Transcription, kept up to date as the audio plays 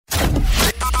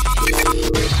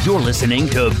You're listening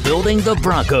to Building the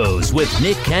Broncos with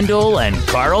Nick Kendall and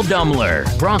Carl Dummler,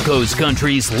 Broncos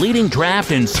Country's leading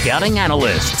draft and scouting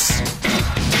analysts.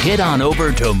 Get on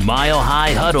over to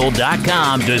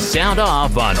milehighhuddle.com to sound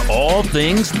off on all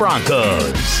things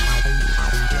Broncos.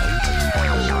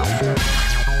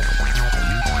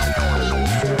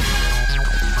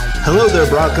 Hello there,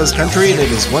 Broncos Country, and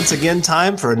it is once again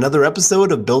time for another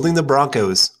episode of Building the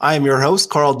Broncos. I am your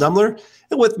host, Carl Dummler,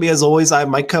 and with me, as always, I have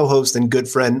my co-host and good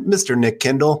friend, Mr. Nick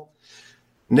Kendall.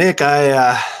 Nick,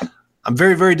 I'm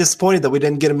very, very disappointed that we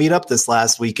didn't get to meet up this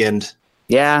last weekend.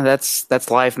 Yeah,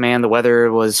 that's life, man. The weather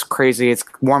was crazy. It's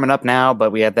warming up now,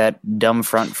 but we had that dumb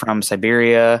front from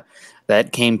Siberia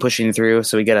that came pushing through,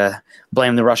 so we got to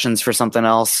blame the Russians for something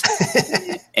else.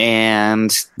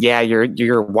 And yeah,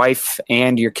 your wife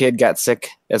and your kid got sick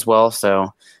as well,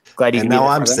 so glad you. And now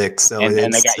I'm sick, so and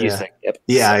they got you sick. Yep.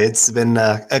 Yeah, it's been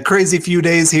a crazy few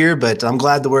days here, but I'm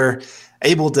glad that we're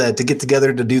able to get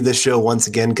together to do this show once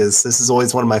again, because this is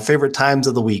always one of my favorite times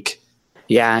of the week.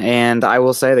 Yeah, and I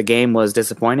will say the game was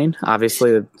disappointing.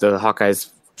 Obviously, the Hawkeyes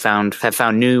have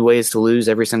found new ways to lose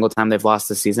every single time they've lost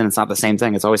this season. It's not the same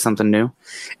thing. It's always something new.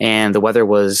 And the weather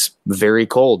was very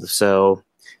cold, so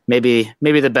maybe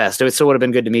the best. It still would have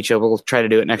been good to meet you. We'll try to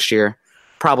do it next year,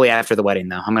 probably after the wedding,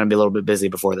 though. I'm going to be a little bit busy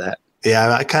before that.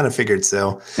 Yeah, I kind of figured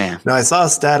so. Yeah. No, I saw a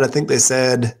stat. I think they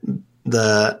said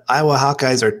the Iowa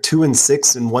Hawkeyes are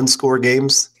 2-6 in one-score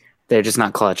games. They're just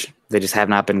not clutch. They just have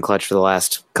not been clutch for the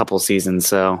last couple seasons.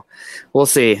 So we'll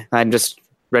see. I'm just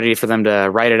ready for them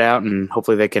to write it out, and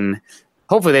hopefully they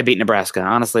beat Nebraska.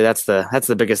 Honestly, that's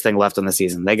the biggest thing left in the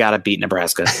season. They got to beat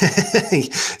Nebraska.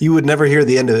 You would never hear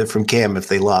the end of it from Cam if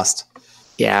they lost.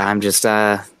 Yeah, I'm just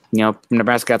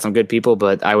Nebraska got some good people,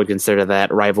 but I would consider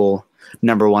that rival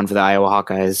number one for the Iowa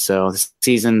Hawkeyes. So this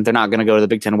season, they're not going to go to the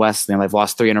Big Ten West. They've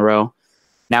lost 3 in a row.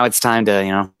 Now it's time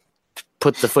to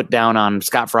put the foot down on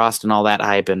Scott Frost and all that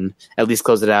hype, and at least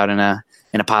close it out in a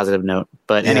positive note.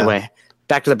 But anyway,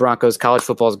 back to the Broncos. College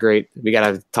football is great. We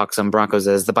got to talk some Broncos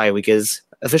as the bye week is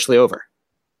officially over.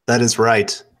 That is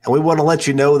right. And we want to let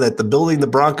you know that the Building the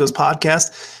Broncos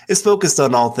podcast is focused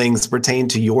on all things pertaining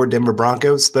to your Denver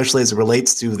Broncos, especially as it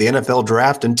relates to the NFL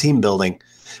draft and team building.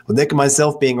 With Nick and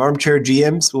myself being armchair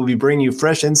GMs, we'll be bringing you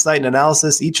fresh insight and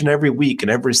analysis each and every week in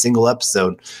every single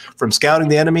episode. From scouting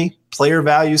the enemy, player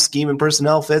value, scheme and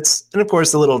personnel fits, and of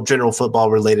course the little general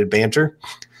football-related banter.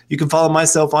 You can follow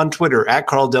myself on Twitter at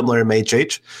Carl Dummler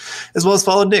MHH, as well as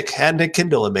follow Nick at Nick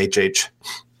Kendall MHH.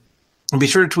 And be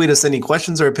sure to tweet us any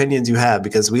questions or opinions you have,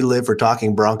 because we live for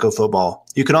talking Bronco football.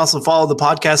 You can also follow the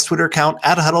podcast Twitter account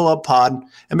at HuddleUpPod,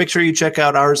 and make sure you check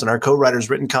out ours and our co-writers'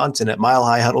 written content at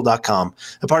milehighhuddle.com,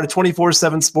 a part of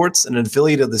 24/7 Sports and an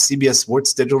affiliate of the CBS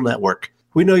Sports Digital Network.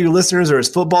 We know your listeners are as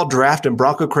football, draft, and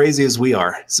Bronco crazy as we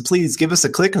are, so please give us a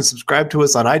click and subscribe to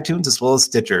us on iTunes as well as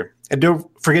Stitcher. And don't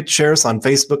forget to share us on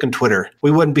Facebook and Twitter.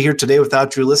 We wouldn't be here today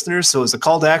without you listeners, so as a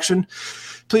call to action,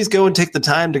 please go and take the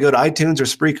time to go to iTunes or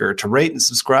Spreaker to rate and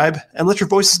subscribe, and let your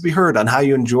voices be heard on how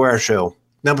you enjoy our show.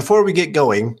 Now, before we get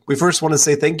going, we first want to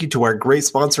say thank you to our great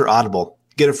sponsor, Audible.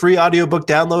 Get a free audiobook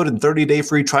download and 30-day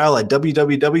free trial at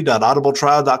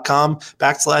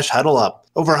www.audibletrial.com/huddleup.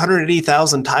 Over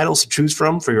 180,000 titles to choose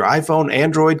from for your iPhone,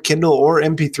 Android, Kindle, or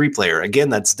MP3 player. Again,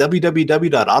 that's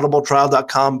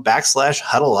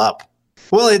www.audibletrial.com/huddleup.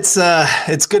 Well, it's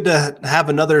good to have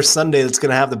another Sunday that's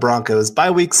going to have the Broncos.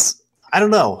 Bye weeks, I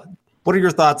don't know. What are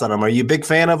your thoughts on them? Are you a big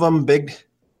fan of them?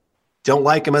 Don't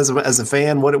like them as a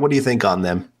fan? What do you think on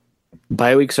them?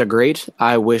 Bye weeks are great.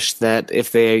 I wish that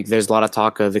there's a lot of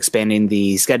talk of expanding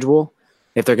the schedule.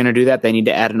 If they're going to do that, they need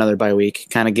to add another bye week.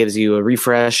 Kind of gives you a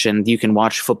refresh, and you can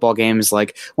watch football games.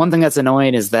 Like, one thing that's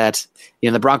annoying is that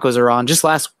the Broncos are on just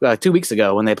 2 weeks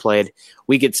ago when they played.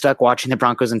 We get stuck watching the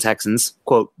Broncos and Texans.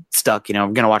 Quote, stuck. We're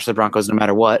going to watch the Broncos no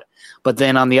matter what. But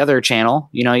then on the other channel,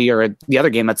 the other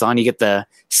game that's on, you get the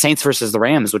Saints versus the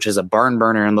Rams, which is a barn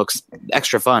burner and looks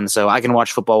extra fun. So I can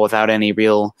watch football without any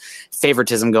real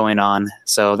favoritism going on.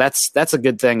 So that's a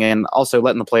good thing. And also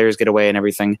letting the players get away and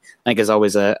everything, I think, is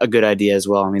always a good idea as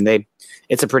well. I mean,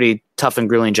 it's a pretty tough and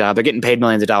grueling job. They're getting paid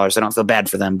millions of dollars, so I don't feel bad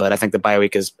for them. But I think the bye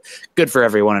week is good for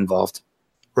everyone involved.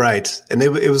 Right. And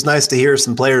it was nice to hear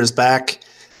some players back.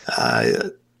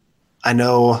 I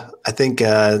think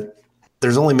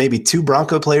there's only maybe 2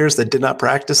 Bronco players that did not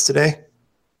practice today.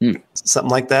 Something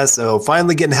like that. So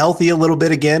finally getting healthy a little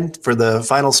bit again for the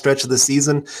final stretch of the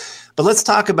season. But let's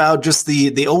talk about just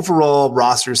the overall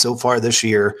roster so far this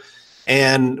year.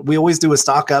 And we always do a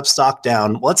stock up, stock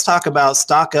down. Let's talk about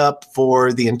stock up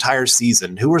for the entire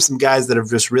season. Who are some guys that have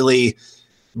just really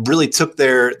took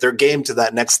their game to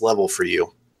that next level for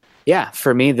you? Yeah,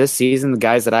 for me this season, the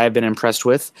guys that I have been impressed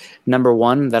with, number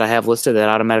one that I have listed that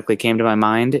automatically came to my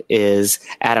mind is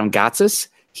Adam Gotsis.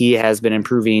 He has been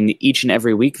improving each and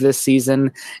every week this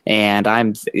season, and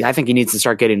I think he needs to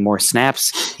start getting more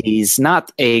snaps. He's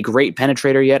not a great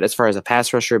penetrator yet as far as a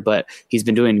pass rusher, but he's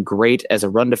been doing great as a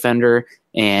run defender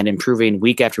and improving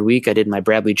week after week. I did my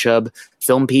Bradley Chubb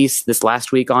film piece this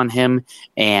last week on him,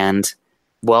 and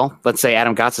well, let's say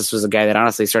Adam Gotsis was a guy that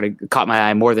honestly caught my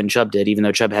eye more than Chubb did, even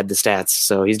though Chubb had the stats.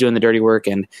 So he's doing the dirty work,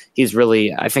 and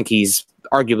I think he's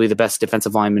arguably the best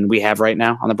defensive lineman we have right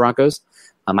now on the Broncos.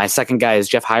 My second guy is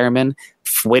Jeff Hireman.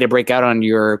 Way to break out on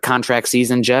your contract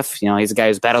season, Jeff. You know, he's a guy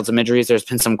who's battled some injuries. There's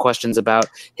been some questions about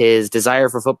his desire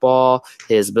for football,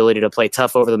 his ability to play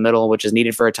tough over the middle, which is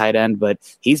needed for a tight end. But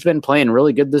he's been playing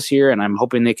really good this year, and I'm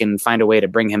hoping they can find a way to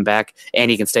bring him back and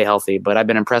he can stay healthy. But I've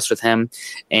been impressed with him.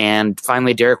 And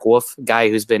finally, Derek Wolfe, guy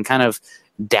who's been kind of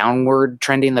downward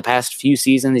trending the past few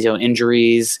seasons,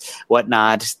 injuries,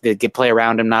 whatnot, the play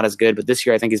around him not as good. But this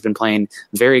year, I think he's been playing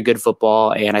very good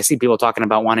football. And I see people talking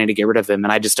about wanting to get rid of him,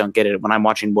 and I just don't get it. When I'm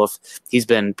watching Wolf, he's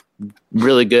been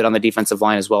really good on the defensive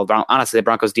line as well. Honestly, the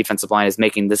Broncos defensive line is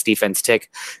making this defense tick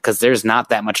because there's not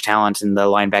that much talent in the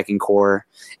linebacking core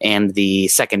and the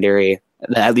secondary,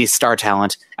 at least star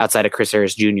talent outside of Chris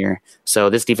Harris Jr. So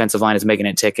this defensive line is making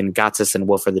it tick, and Gotsis and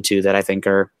Wolf are the two that I think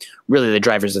are really the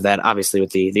drivers of that, obviously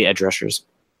with the edge rushers.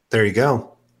 There you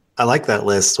go. I like that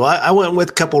list. Well, I went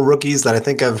with a couple rookies that I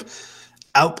think have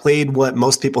outplayed what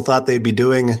most people thought they'd be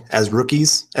doing as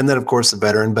rookies. And then, of course, a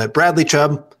veteran. But Bradley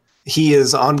Chubb, he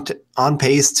is on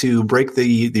pace to break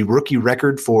the rookie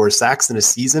record for sacks in a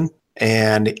season.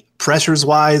 And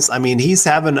pressures-wise, I mean, he's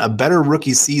having a better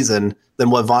rookie season than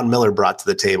what Von Miller brought to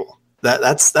the table.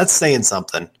 That's saying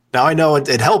something. Now, I know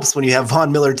it helps when you have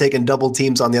Von Miller taking double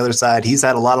teams on the other side. He's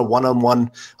had a lot of one-on-one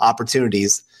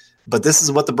opportunities, but this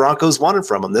is what the Broncos wanted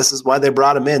from him. This is why they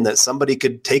brought him in, that somebody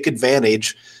could take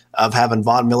advantage of having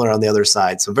Von Miller on the other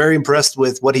side. So very impressed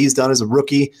with what he's done as a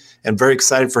rookie and very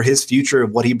excited for his future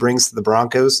of what he brings to the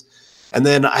Broncos. And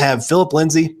then I have Phillip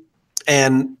Lindsay,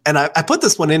 and I put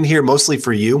this one in here mostly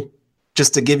for you,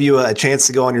 just to give you a chance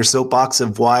to go on your soapbox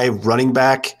of why running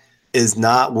back is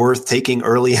not worth taking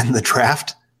early in the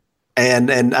draft.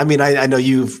 And I mean, I know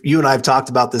you and I have talked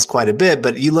about this quite a bit,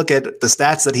 but you look at the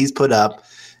stats that he's put up,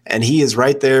 and he is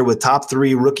right there with top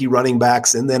 3 rookie running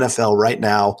backs in the NFL right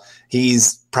now.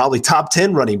 He's probably top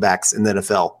 10 running backs in the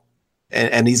NFL,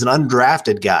 and he's an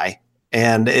undrafted guy.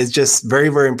 And it's just very,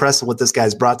 very impressive what this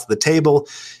guy's brought to the table.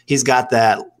 He's got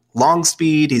that long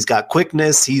speed. He's got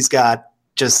quickness. He's got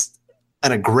just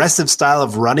an aggressive style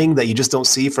of running that you just don't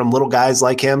see from little guys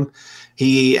like him.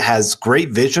 He has great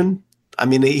vision. I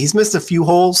mean, he's missed a few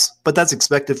holes, but that's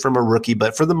expected from a rookie.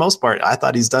 But for the most part, I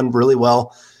thought he's done really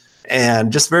well,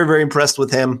 and just very, very impressed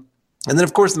with him. And then,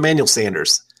 of course, Emmanuel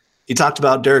Sanders. You talked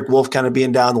about Derek Wolfe kind of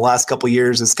being down the last couple of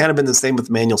years. It's kind of been the same with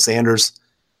Emmanuel Sanders.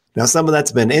 Now, some of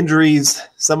that's been injuries.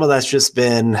 Some of that's just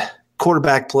been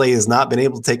quarterback play has not been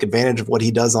able to take advantage of what he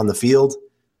does on the field.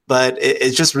 But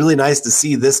it's just really nice to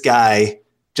see this guy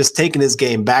just taking his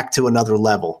game back to another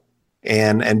level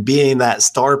and being that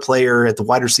star player at the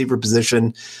wide receiver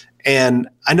position. And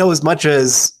I know as much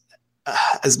as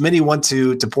many want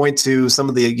to point to some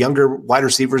of the younger wide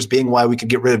receivers being why we could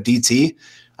get rid of DT,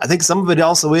 I think some of it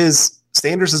also is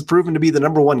Sanders has proven to be the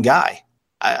number one guy.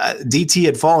 DT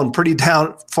had fallen pretty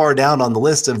far down on the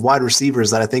list of wide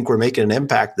receivers that I think were making an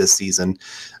impact this season.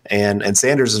 And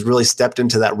Sanders has really stepped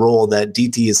into that role that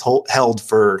DT has held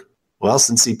for, well,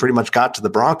 since he pretty much got to the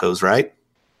Broncos, right?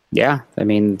 Yeah. I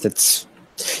mean,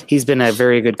 he's been a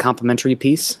very good complementary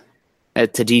piece to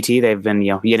DT. They've been,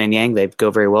 yin and yang. They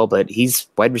go very well, but he's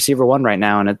wide receiver 1 right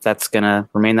now, and that's going to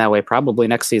remain that way probably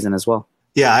next season as well.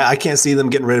 Yeah, I can't see them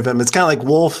getting rid of him. It's kind of like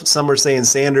Wolf. Some are saying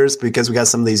Sanders because we got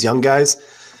some of these young guys.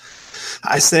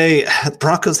 I say the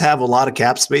Broncos have a lot of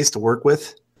cap space to work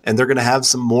with, and they're going to have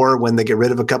some more when they get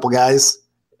rid of a couple guys.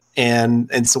 And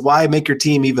so why make your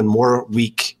team even more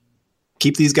weak?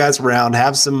 Keep these guys around,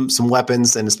 have some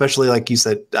weapons, and especially like you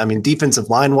said, I mean, defensive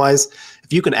line-wise,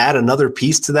 if you can add another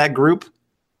piece to that group,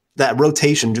 that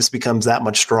rotation just becomes that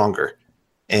much stronger.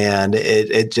 And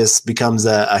it just becomes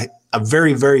a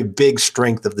very, very big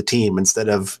strength of the team instead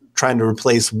of trying to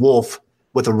replace Wolf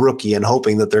with a rookie and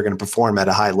hoping that they're going to perform at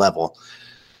a high level.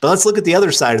 But let's look at the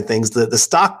other side of things, the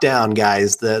stock down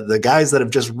guys, the guys that have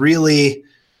just really,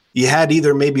 you had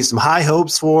either maybe some high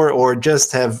hopes for or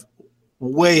just have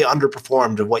way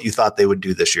underperformed of what you thought they would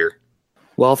do this year.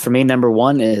 Well, for me, number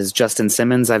 1 is Justin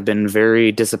Simmons. I've been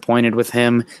very disappointed with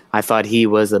him. I thought he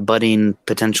was a budding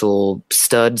potential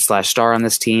stud/star on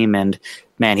this team, and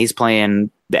man, he's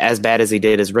playing as bad as he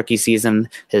did his rookie season,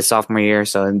 his sophomore year.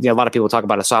 So a lot of people talk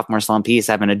about a sophomore slump. He's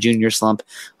having a junior slump,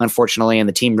 unfortunately, and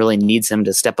the team really needs him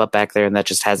to step up back there, and that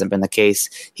just hasn't been the case.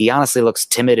 He honestly looks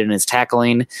timid in his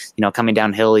tackling. Coming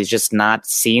downhill, he's just not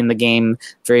seeing the game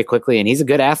very quickly, and he's a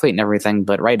good athlete and everything,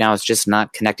 but right now it's just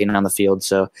not connecting on the field.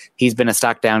 So he's been a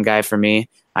stock down guy for me.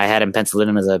 I had him penciled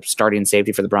in as a starting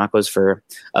safety for the Broncos for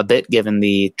a bit, given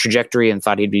the trajectory, and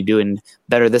thought he'd be doing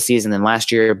better this season than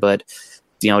last year. But,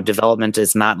 development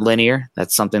is not linear.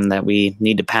 That's something that we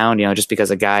need to pound. Just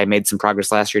because a guy made some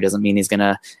progress last year doesn't mean he's going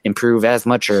to improve as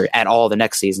much or at all the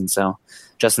next season. So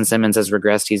Justin Simmons has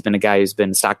regressed. He's been a guy who's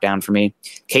been stock down for me.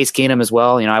 Case Keenum as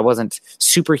well. I wasn't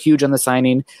super huge on the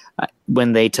signing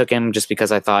when they took him, just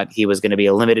because I thought he was going to be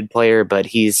a limited player, but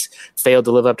he's failed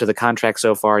to live up to the contract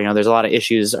so far. There's a lot of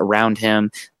issues around him.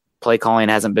 Play calling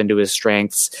hasn't been to his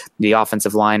strengths. The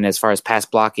offensive line, as far as pass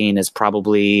blocking, is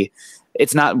probably...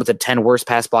 It's not with the 10 worst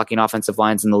pass blocking offensive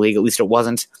lines in the league. At least it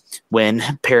wasn't when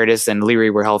Paradis and Leary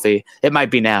were healthy. It might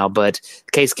be now, but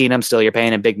Case Keenum, still, you're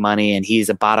paying him big money, and he's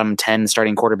a bottom 10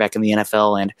 starting quarterback in the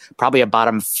NFL and probably a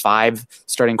bottom 5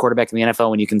 starting quarterback in the NFL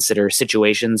when you consider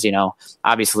situations.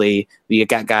 Obviously you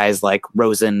got guys like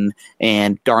Rosen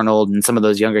and Darnold and some of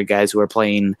those younger guys who are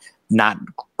playing not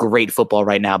great football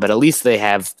right now, but at least they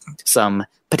have some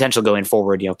potential going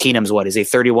forward. Keenum's is he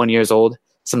 31 years old?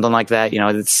 Something like that.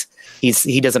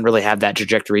 He doesn't really have that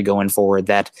trajectory going forward,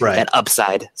 that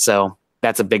upside. So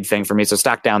that's a big thing for me. So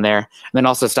stock down there. And then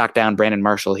also stock down Brandon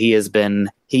Marshall. He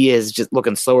is just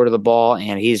looking slower to the ball,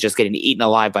 and he's just getting eaten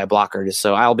alive by blockers.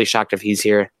 So I'll be shocked if he's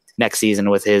here next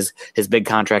season with his big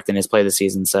contract and his play this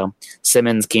season. So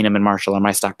Simmons, Keenum, and Marshall are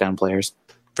my stock down players.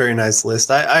 Very nice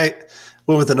list. I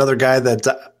went with another guy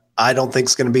that I don't think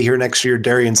is going to be here next year,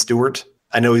 Darian Stewart.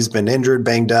 I know he's been injured,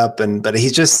 banged up, but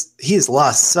he's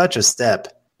lost such a step.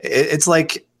 It's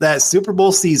like that Super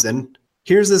Bowl season.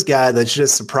 Here's this guy that's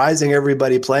just surprising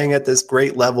everybody, playing at this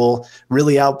great level,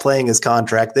 really outplaying his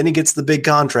contract. Then he gets the big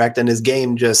contract, and his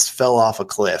game just fell off a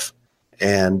cliff.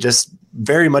 And just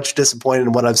very much disappointed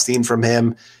in what I've seen from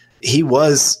him. He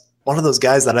was one of those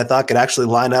guys that I thought could actually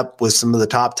line up with some of the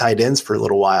top tight ends for a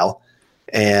little while.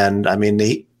 And, I mean,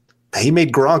 he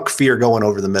made Gronk fear going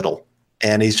over the middle.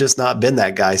 And he's just not been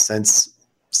that guy since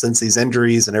these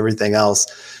injuries and everything else.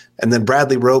 And then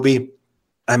Bradley Roby,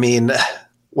 I mean,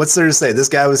 what's there to say? This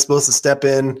guy was supposed to step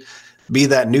in, be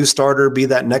that new starter, be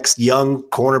that next young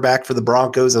cornerback for the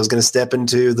Broncos. I was going to step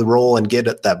into the role and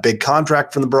get that big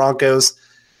contract from the Broncos.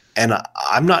 And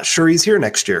I'm not sure he's here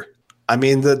next year. I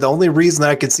mean, the only reason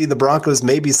that I could see the Broncos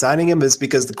maybe signing him is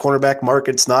because the cornerback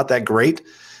market's not that great,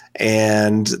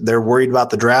 and they're worried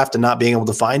about the draft and not being able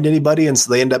to find anybody, and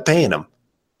so they end up paying him.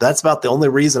 That's about the only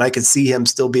reason I could see him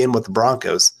still being with the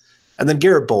Broncos. And then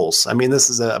Garrett Bowles. I mean, this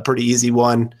is a pretty easy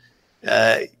one.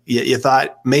 You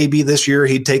thought maybe this year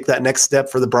he'd take that next step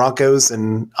for the Broncos,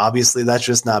 and obviously that's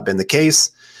just not been the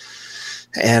case.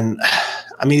 And,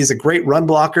 I mean, he's a great run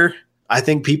blocker. I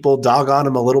think people dog on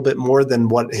him a little bit more than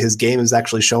what his game is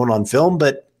actually shown on film,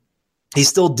 but he's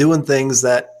still doing things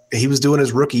that he was doing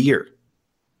his rookie year.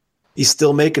 He's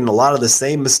still making a lot of the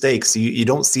same mistakes. You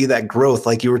don't see that growth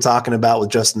like you were talking about with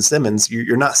Justin Simmons.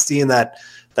 You're not seeing that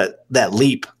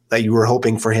leap that you were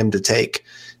hoping for him to take.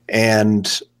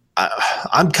 And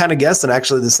I'm kind of guessing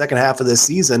actually the second half of this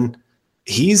season,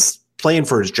 he's playing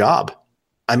for his job.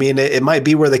 I mean, it might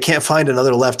be where they can't find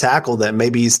another left tackle that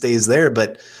maybe he stays there,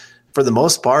 but for the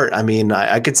most part, I mean,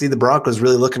 I could see the Broncos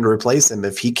really looking to replace him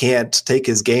if he can't take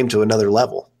his game to another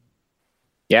level.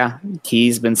 Yeah,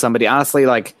 he's been somebody, honestly,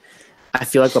 like, I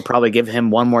feel like they'll probably give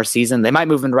him one more season. They might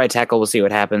move him to right tackle. We'll see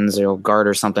what happens, or guard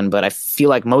or something. But I feel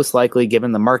like most likely,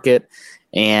 given the market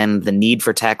and the need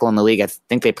for tackle in the league, I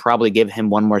think they probably give him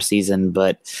one more season.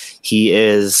 But he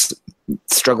is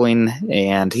struggling,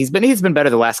 and he's been better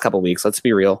the last couple of weeks. Let's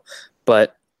be real,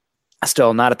 but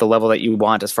still not at the level that you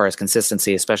want as far as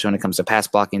consistency, especially when it comes to pass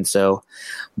blocking. So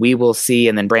we will see.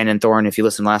 And then Brandon Thorne, if you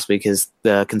listened last week, his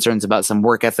concerns about some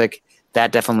work ethic,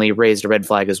 that definitely raised a red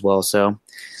flag as well. So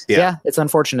yeah, it's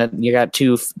unfortunate. You got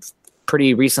two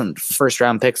pretty recent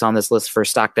first-round picks on this list for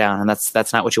stock down, and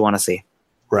that's not what you want to see.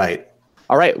 Right.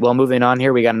 All right, well, moving on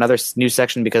here, we got another new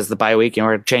section because of the bye week, and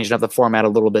we're changing up the format a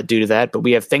little bit due to that, but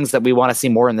we have things that we want to see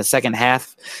more in the second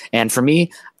half. And for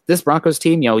me, this Broncos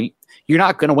team, you're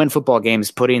not going to win football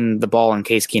games putting the ball in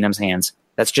Case Keenum's hands.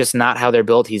 That's just not how they're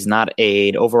built. He's not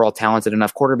an overall talented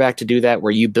enough quarterback to do that,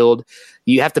 where you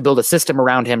have to build a system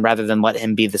around him rather than let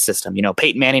him be the system.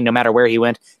 Peyton Manning, no matter where he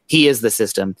went, he is the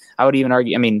system. I would even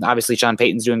argue, obviously Sean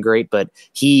Payton's doing great, but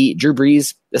Drew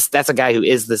Brees, that's a guy who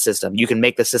is the system. You can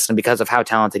make the system because of how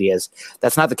talented he is.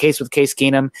 That's not the case with Case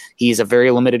Keenum. He's a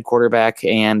very limited quarterback,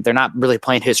 and they're not really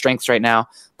playing his strengths right now.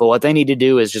 But what they need to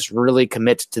do is just really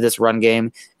commit to this run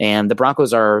game. And the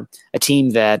Broncos are a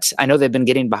team that I know they've been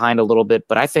getting behind a little bit,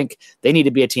 but I think they need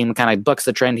to be a team that kind of bucks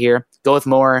the trend here. Go with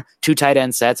more 2 tight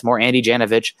end sets, more Andy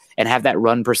Janovich, and have that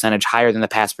run percentage higher than the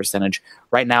pass percentage.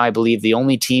 Right now, I believe the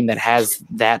only team that has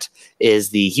that is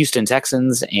the Houston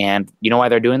Texans. And you know why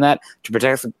they're doing that? To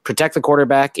protect the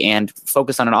quarterback and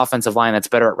focus on an offensive line that's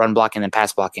better at run blocking than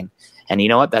pass blocking. And you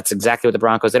know what? That's exactly what the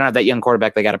Broncos, they don't have that young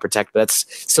quarterback they got to protect, but that's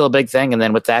still a big thing. And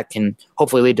then with that can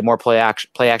hopefully lead to more play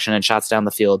action and shots down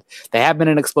the field. They have been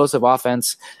an explosive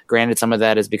offense. Granted, some of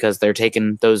that is because they're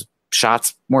taking those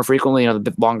shots more frequently, the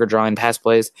bit longer drawing pass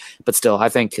plays, but still, I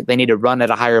think they need to run at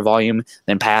a higher volume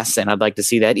than pass. And I'd like to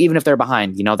see that even if they're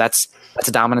behind, that's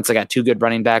a dominance. They got 2 good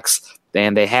running backs,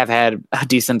 and they have had a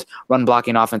decent run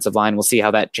blocking offensive line. We'll see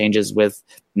how that changes with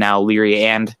now Leary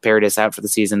and Paradis out for the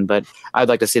season, but I'd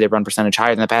like to see their run percentage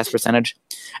higher than the pass percentage.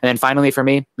 And then finally for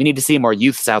me, we need to see more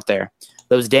youths out there.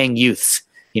 Those dang youths,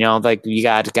 like you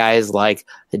got guys like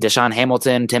Deshaun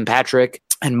Hamilton, Tim Patrick,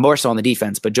 and more so on the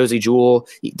defense, but Josie Jewell,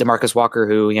 DeMarcus Walker,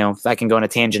 who, I can go on a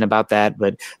tangent about that,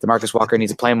 but DeMarcus Walker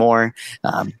needs to play more.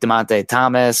 DeMonte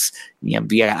Thomas, you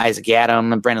got Isaac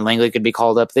Adam, and Brandon Langley could be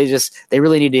called up. They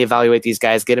really need to evaluate these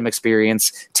guys, get them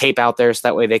experience, tape out there so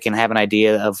that way they can have an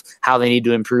idea of how they need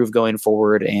to improve going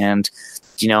forward. And,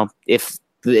 if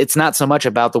it's not so much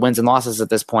about the wins and losses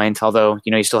at this point, although,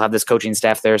 you still have this coaching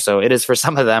staff there. So it is for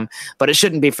some of them, but it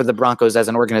shouldn't be for the Broncos as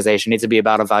an organization. It needs to be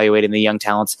about evaluating the young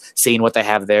talents, seeing what they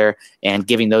have there, and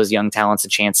giving those young talents a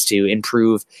chance to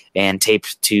improve and tape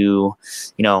to,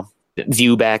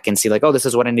 view back and see like, oh, this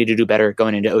is what I need to do better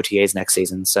going into OTAs next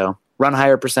season. So run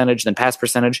higher percentage than pass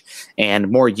percentage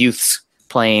and more youths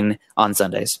playing on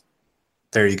Sundays.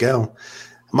 There you go.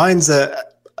 Mine's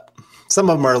some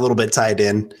of them are a little bit tied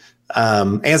in.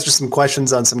 Answer some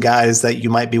questions on some guys that you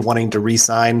might be wanting to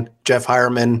re-sign. Jeff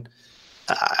Hireman,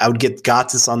 I would get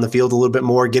Gotsis on the field a little bit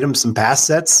more, get him some pass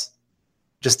sets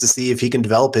just to see if he can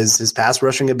develop his pass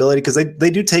rushing ability, because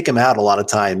they do take him out a lot of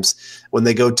times when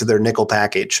they go to their nickel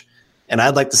package. And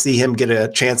I'd like to see him get a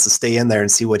chance to stay in there and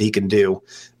see what he can do.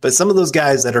 But some of those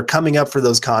guys that are coming up for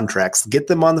those contracts, get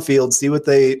them on the field, see what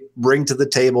they bring to the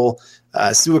table.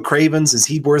 Sua Cravens, is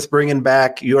he worth bringing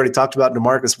back? You already talked about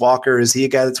DeMarcus Walker. Is he a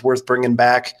guy that's worth bringing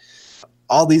back?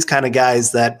 All these kind of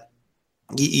guys that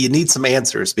you need some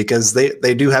answers, because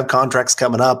they do have contracts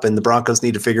coming up, and the Broncos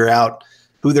need to figure out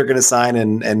who they're going to sign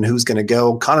and who's going to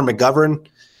go. Connor McGovern,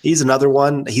 he's another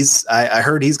one. I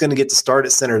heard he's going to get to start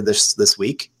at center this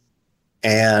week.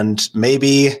 And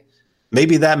maybe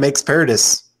that makes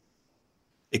Paradis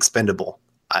expendable.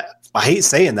 I hate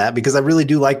saying that because I really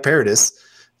do like Paradis,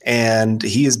 and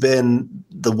he has been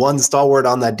the one stalwart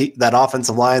on that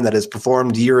offensive line that has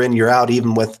performed year in, year out,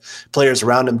 even with players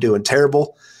around him doing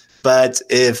terrible. But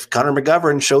if Connor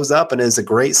McGovern shows up and is a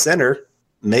great center,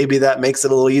 maybe that makes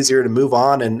it a little easier to move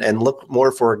on and look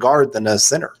more for a guard than a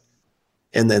center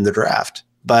in the draft.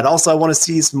 But also I want to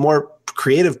see some more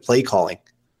creative play calling.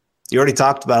 You already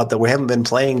talked about that we haven't been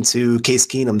playing to Case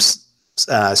Keenum's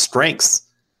strengths.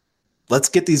 Let's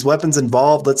get these weapons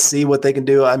involved. Let's see what they can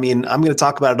do. I mean, I'm going to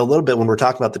talk about it a little bit when we're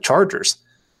talking about the Chargers.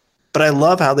 But I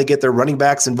love how they get their running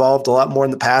backs involved a lot more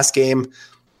in the pass game.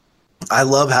 I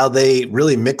love how they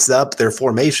really mix up their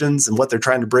formations and what they're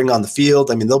trying to bring on the field.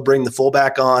 I mean, they'll bring the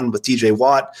fullback on with TJ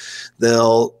Watt.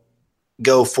 They'll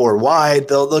go 4 wide.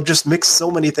 They'll just mix so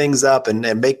many things up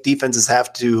and make defenses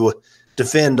have to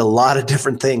defend a lot of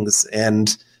different things.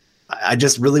 And I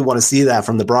just really want to see that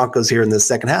from the Broncos here in the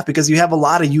second half, because you have a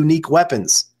lot of unique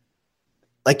weapons.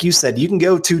 Like you said, you can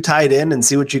go 2 tight end and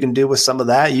see what you can do with some of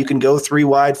that. You can go 3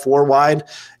 wide, 4 wide.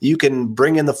 You can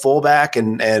bring in the fullback,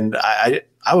 and I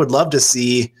would love to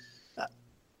see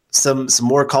some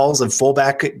more calls of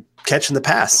fullback catching the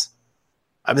pass.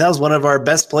 I mean, that was one of our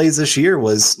best plays this year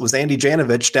was Andy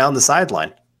Janovich down the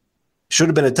sideline. Should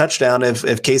have been a touchdown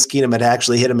if Case Keenum had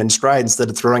actually hit him in stride instead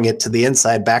of throwing it to the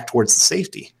inside back towards the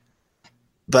safety.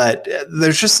 But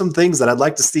there's just some things that I'd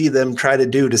like to see them try to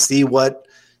do to see what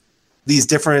these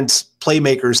different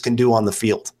playmakers can do on the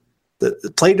field.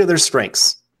 Play to their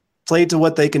strengths. Play to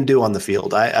what they can do on the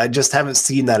field. I just haven't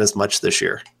seen that as much this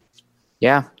year.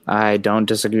 Yeah, I don't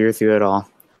disagree with you at all.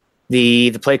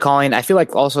 The play calling, I feel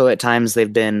like also at times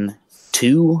they've been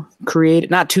too creative,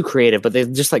 not too creative, but they're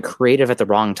just like creative at the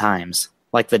wrong times.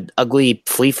 Like the ugly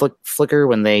flea flicker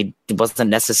when it wasn't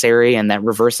necessary, and that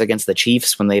reverse against the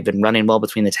Chiefs when they've been running well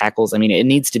between the tackles. I mean, it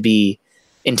needs to be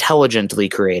intelligently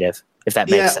creative, if that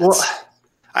makes sense. Well,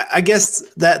 I guess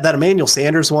that Emmanuel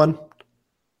Sanders one,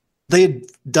 they had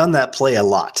done that play a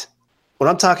lot. When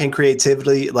I'm talking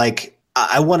creativity, like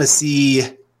I want to see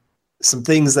some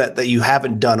things that you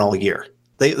haven't done all year.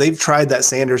 They've tried that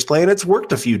Sanders play, and it's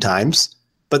worked a few times,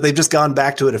 but they've just gone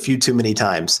back to it a few too many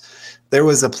times. There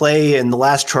was a play in the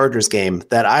last Chargers game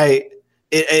that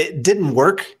it didn't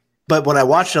work, but when I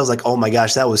watched it, I was like, oh my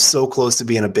gosh, that was so close to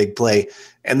being a big play.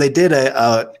 And they did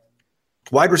a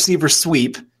wide receiver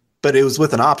sweep, but it was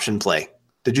with an option play.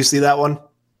 Did you see that one?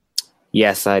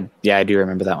 Yes, I do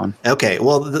remember that one. Okay,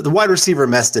 well, the wide receiver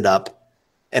messed it up,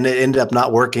 and it ended up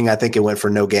not working. I think it went for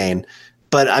no gain.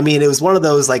 But, I mean, it was one of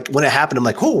those, like, when it happened, I'm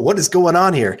like, oh, what is going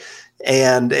on here?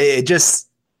 And it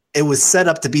was set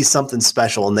up to be something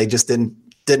special, and they just didn't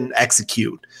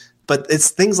execute. But it's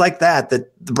things like that the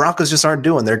Broncos just aren't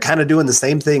doing. They're kind of doing the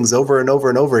same things over and over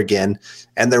and over again,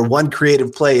 and their one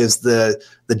creative play is the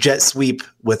jet sweep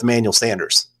with Emmanuel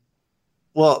Sanders.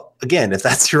 Well, again, if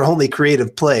that's your only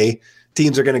creative play,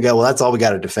 teams are going to go, well, that's all we got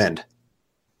to defend.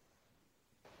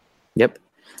 Yep.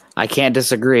 I can't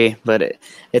disagree, but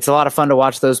it's a lot of fun to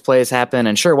watch those plays happen.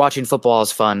 And sure, watching football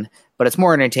is fun, but it's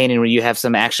more entertaining when you have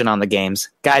some action on the games.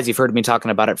 Guys, you've heard me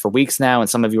talking about it for weeks now, and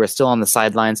some of you are still on the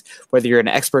sidelines. Whether you're an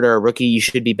expert or a rookie, you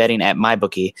should be betting at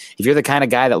MyBookie. If you're the kind of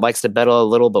guy that likes to bet a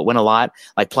little but win a lot,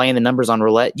 like playing the numbers on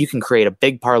roulette, you can create a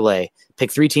big parlay.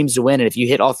 Pick 3 teams to win, and if you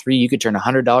hit all 3, you could turn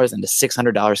 $100 into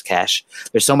 $600 cash.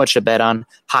 There's so much to bet on: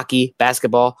 hockey,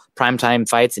 basketball, primetime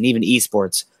fights, and even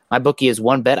esports. MyBookie is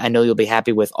one bet I know you'll be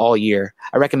happy with all year.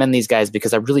 I recommend these guys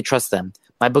because I really trust them.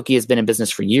 MyBookie has been in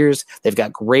business for years. They've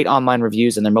got great online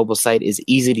reviews, and their mobile site is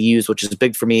easy to use, which is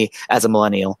big for me as a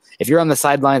millennial. If you're on the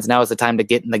sidelines, now is the time to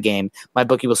get in the game.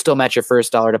 MyBookie will still match your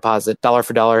first dollar deposit, dollar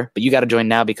for dollar, but you got to join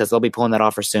now because they'll be pulling that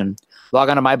offer soon. Log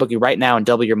on to MyBookie right now and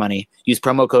double your money. Use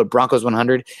promo code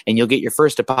Broncos100, and you'll get your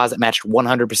first deposit matched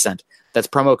 100%. That's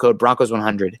promo code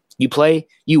Broncos100. You play,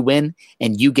 you win,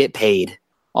 and you get paid.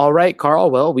 All right,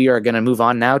 Carl. Well, we are going to move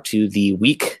on now to the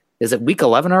week. Is it week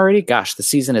 11 already? Gosh, the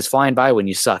season is flying by when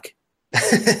you suck.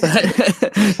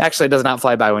 Actually, it does not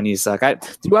fly by when you suck. Did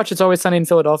you watch It's Always Sunny in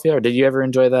Philadelphia, or did you ever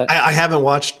enjoy that? I haven't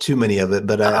watched too many of it,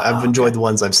 but I've enjoyed the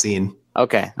ones I've seen.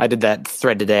 Okay, I did that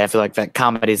thread today. I feel like that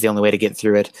comedy is the only way to get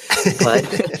through it. But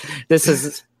this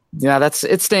is,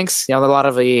 it stinks. A lot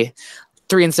of the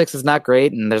 3-6 is not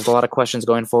great, and there's a lot of questions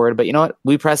going forward. But you know what?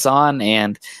 We press on,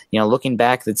 and looking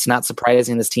back, it's not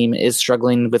surprising this team is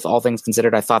struggling with all things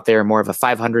considered. I thought they were more of a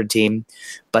 500 team.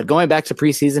 But going back to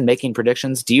preseason, making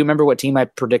predictions, do you remember what team I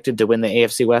predicted to win the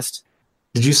AFC West?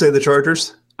 Did you say the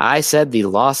Chargers? I said the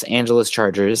Los Angeles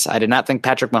Chargers. I did not think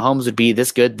Patrick Mahomes would be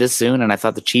this good this soon, and I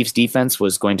thought the Chiefs' defense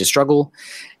was going to struggle.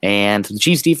 And the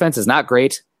Chiefs' defense is not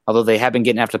great. Although they have been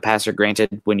getting after the passer,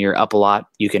 granted, when you're up a lot,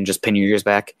 you can just pin your ears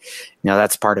back.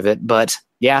 That's part of it. But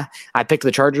yeah, I picked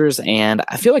the Chargers, and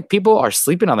I feel like people are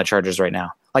sleeping on the Chargers right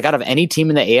now. Like out of any team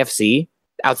in the AFC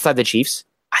outside the Chiefs,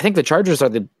 I think the Chargers are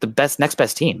the next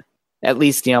best team. At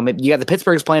least, you got the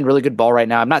Pittsburgh's playing really good ball right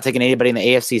now. I'm not taking anybody in the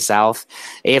AFC South.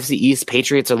 AFC East,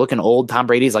 Patriots are looking old. Tom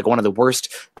Brady's like one of the worst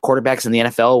quarterbacks in the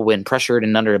NFL when pressured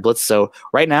and under a blitz. So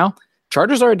right now,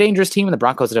 Chargers are a dangerous team, and the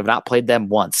Broncos have not played them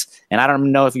once. And I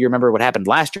don't know if you remember what happened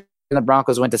last year when the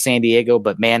Broncos went to San Diego,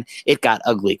 but man, it got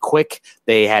ugly quick.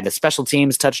 They had a special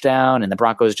teams touchdown, and the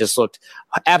Broncos just looked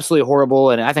absolutely horrible.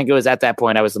 And I think it was at that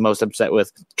point I was the most upset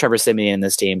with Trevor Siemian and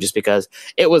this team just because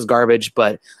it was garbage.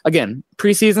 But again,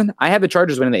 preseason, I had the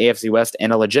Chargers winning the AFC West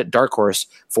and a legit dark horse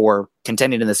for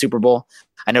contending in the Super Bowl.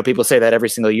 I know people say that every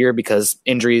single year because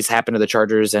injuries happen to the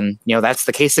Chargers, and that's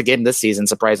the case again this season,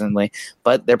 surprisingly.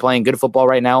 But they're playing good football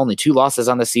right now, only 2 losses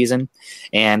on the season,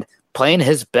 and playing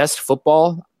his best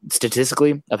football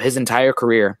statistically of his entire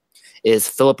career is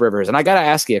Phillip Rivers. And I got to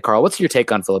ask you, Carl, what's your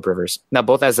take on Phillip Rivers? Now,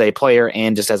 both as a player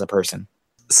and just as a person.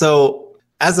 So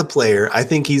as a player, I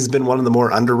think he's been one of the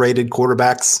more underrated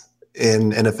quarterbacks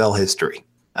in NFL history.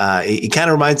 He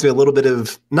kind of reminds me a little bit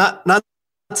of not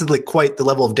to like quite the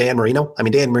level of Dan Marino. I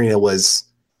mean, Dan Marino was,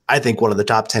 I think, one of the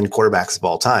top 10 quarterbacks of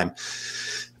all time,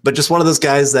 but just one of those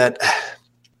guys that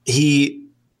he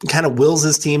kind of wills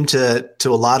his team to a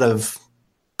lot of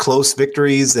close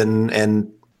victories. And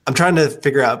I'm trying to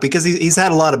figure out, because he's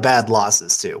had a lot of bad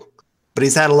losses too, but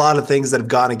he's had a lot of things that have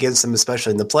gone against him,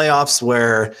 especially in the playoffs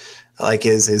where like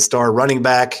his star running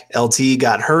back LT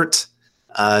got hurt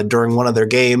during one of their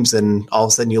games. And all of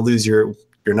a sudden you lose your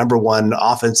number one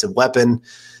offensive weapon.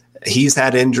 He's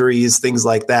had injuries, things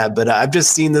like that. But I've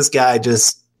just seen this guy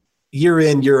just year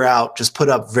in, year out, just put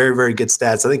up very, very good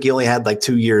stats. I think he only had like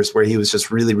 2 years where he was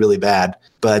just really, really bad.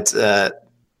 But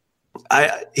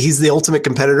he's the ultimate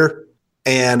competitor.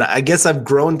 And I guess I've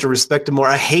grown to respect him more.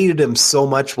 I hated him so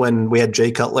much when we had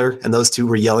Jay Cutler and those two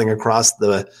were yelling across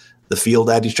the field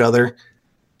at each other.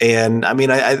 And I mean,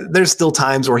 there's still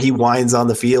times where he whines on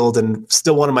the field, and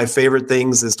still one of my favorite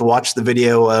things is to watch the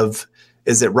video of,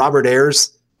 is it Robert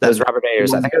Ayers? That was Robert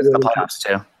Ayers. I think it was in the playoffs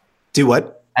too. Do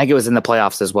what? I think it was in the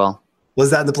playoffs as well.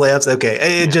 Was that in the playoffs?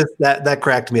 Okay. It just that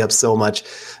cracked me up so much.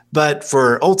 But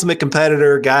for ultimate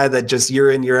competitor, guy that just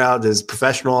year in, year out is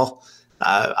professional,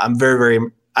 I'm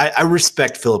I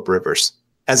respect Phillip Rivers.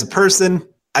 As a person,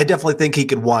 I definitely think he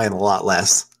could whine a lot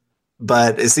less.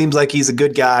 But it seems like he's a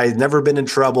good guy, never been in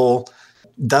trouble,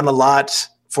 done a lot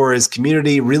for his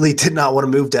community, really did not want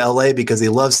to move to LA because he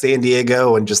loves San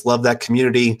Diego and just loved that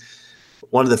community.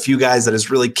 One of the few guys that has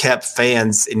really kept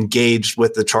fans engaged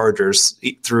with the Chargers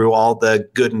through all the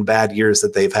good and bad years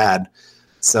that they've had.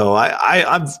 So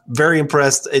I'm very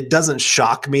impressed. It doesn't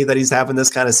shock me that he's having this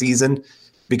kind of season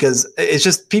because it's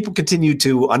just people continue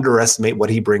to underestimate what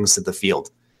he brings to the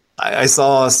field. I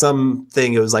saw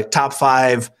something, it was like top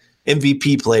 5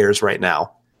 MVP players right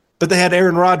now, but they had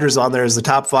Aaron Rodgers on there as the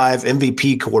top 5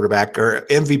 MVP quarterback or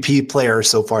MVP player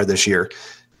so far this year.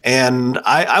 And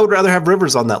I would rather have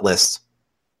Rivers on that list.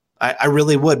 I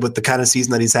really would, with the kind of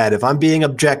season that he's had. If I'm being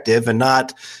objective and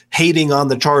not hating on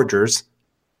the Chargers,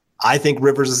 I think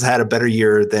Rivers has had a better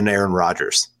year than Aaron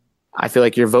Rodgers. I feel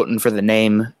like you're voting for the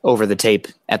name over the tape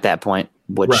at that point,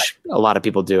 which a lot of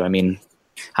people do. I mean,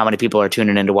 how many people are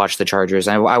tuning in to watch the Chargers?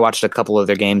 I watched a couple of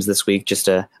their games this week,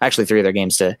 actually 3 of their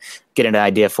games to get an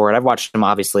idea for it. I've watched them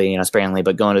obviously, sparingly,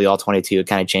 but going to the All-22, it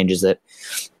kind of changes it.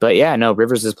 But yeah, no,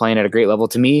 Rivers is playing at a great level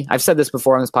to me. I've said this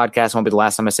before on this podcast. Won't be the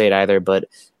last time I say it either, but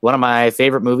one of my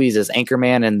favorite movies is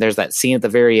Anchorman. And there's that scene at the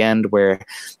very end where,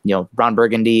 Ron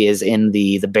Burgundy is in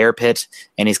the bear pit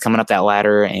and he's coming up that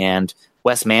ladder and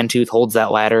Wes Mantooth holds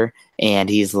that ladder and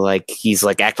he's like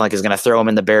acting like he's going to throw him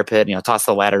in the bear pit, toss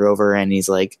the ladder over. And he's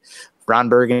like, Ron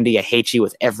Burgundy, I hate you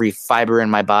with every fiber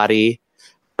in my body,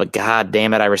 but God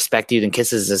damn it, I respect you, and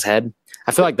kisses his head.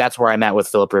 I feel like that's where I'm at with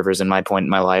Phillip Rivers in my point in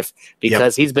my life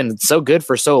because he's been so good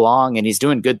for so long and he's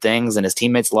doing good things and his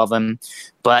teammates love him.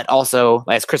 But also,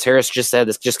 as Chris Harris just said,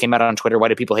 this just came out on Twitter. Why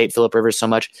do people hate Phillip Rivers so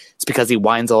much? It's because he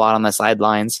whines a lot on the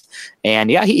sidelines. And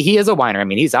yeah, he is a whiner. I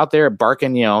mean, he's out there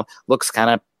barking, looks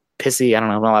kind of pissy. I don't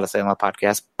know. I'm not allowed to say on the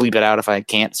podcast. Bleep it out if I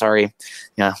can't. Sorry.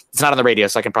 It's not on the radio,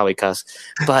 so I can probably cuss.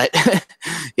 But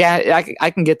yeah,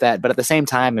 I can get that. But at the same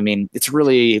time, I mean,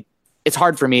 it's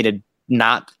hard for me to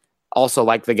not also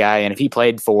like the guy. And if he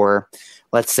played for,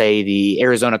 let's say, the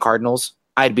Arizona Cardinals,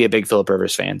 I'd be a big Phillip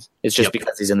Rivers fan. It's just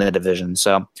because he's in the division.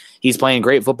 So he's playing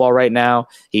great football right now.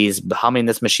 He's humming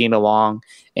this machine along.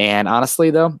 And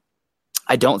honestly, though,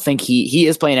 I don't think he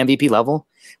is playing MVP level,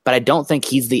 but I don't think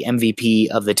he's the MVP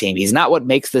of the team. He's not what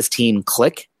makes this team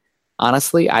click.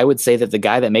 Honestly, I would say that the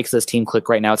guy that makes this team click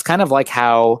right now, it's kind of like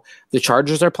how the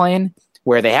Chargers are playing,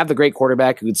 where they have the great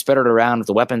quarterback who could spread it around with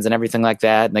the weapons and everything like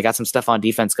that. And they got some stuff on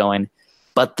defense going,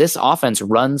 but this offense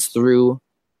runs through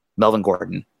Melvin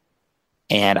Gordon.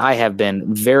 And I have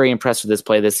been very impressed with this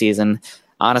play this season.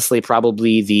 Honestly,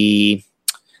 probably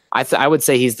I would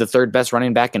say he's the 3rd best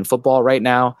running back in football right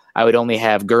now. I would only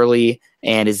have Gurley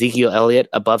and Ezekiel Elliott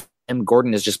above him.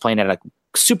 Gordon is just playing at a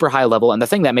super high level. And the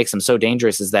thing that makes him so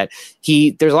dangerous is that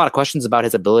there's a lot of questions about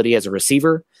his ability as a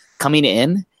receiver coming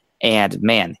in. And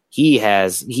man, he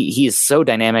is so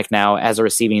dynamic now as a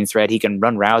receiving threat. He can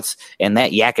run routes, and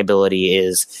that yak ability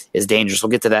is dangerous.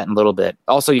 We'll get to that in a little bit.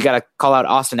 Also, you got to call out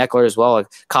Austin Eckler as well, a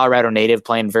Colorado native,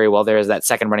 playing very well there as that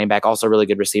second running back, also a really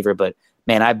good receiver. But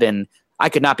man, I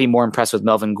could not be more impressed with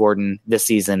Melvin Gordon this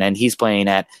season, and he's playing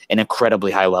at an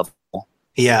incredibly high level.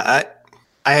 Yeah,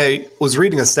 I was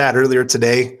reading a stat earlier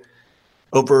today.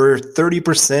 Over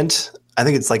 30%, I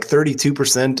think it's like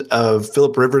 32% of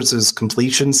Phillip Rivers'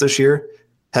 completions this year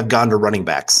have gone to running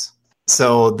backs.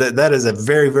 So that is a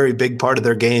very, very big part of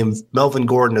their game, Melvin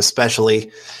Gordon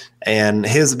especially, and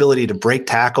his ability to break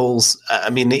tackles. I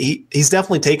mean, he's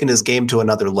definitely taken his game to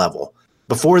another level.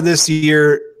 Before this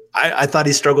year, I thought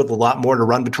he struggled a lot more to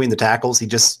run between the tackles. He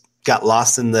just got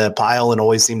lost in the pile and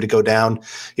always seemed to go down.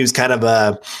 He was kind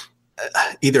of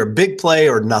either a big play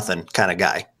or nothing kind of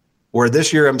guy. Where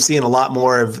this year I'm seeing a lot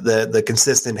more of the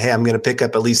consistent, hey, I'm going to pick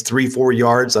up at least 3-4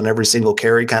 yards on every single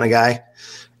carry kind of guy.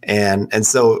 And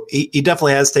so he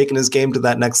definitely has taken his game to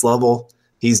that next level.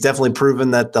 He's definitely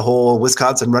proven that the whole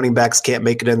Wisconsin running backs can't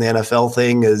make it in the NFL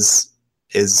thing is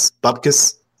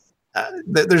bupkis.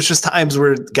 There's just times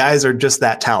where guys are just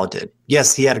that talented.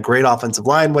 Yes, he had a great offensive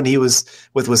line when he was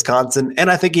with Wisconsin, and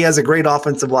I think he has a great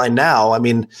offensive line now. I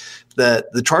mean,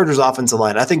 the Chargers offensive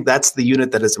line, I think that's the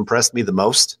unit that has impressed me the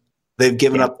most. They've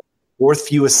given up 4th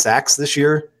fewest sacks this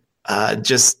year.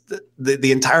 Just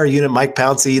the entire unit, Mike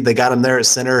Pouncey, they got him there at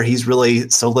center. He's really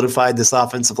solidified this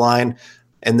offensive line.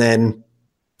 And then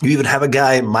You even have a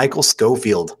guy, Michael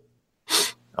Schofield.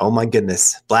 Oh my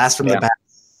goodness. Blast from the past.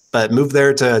 But moved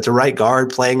there to right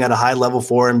guard, playing at a high level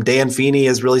for him. Dan Feeney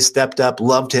has really stepped up.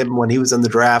 Loved him when he was in the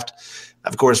draft.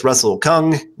 Of course, Russell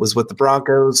Okung was with the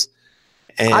Broncos.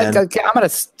 And I'm going to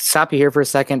stop you here for a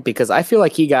second because I feel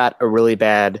like he got a really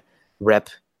bad rep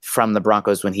from the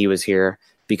Broncos when he was here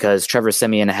because Trevor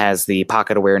Siemian has the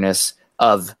pocket awareness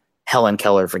of Helen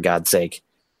Keller, for God's sake.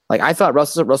 Like, I thought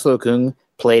Russell Okung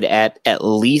played at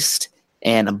least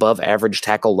an above average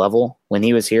tackle level when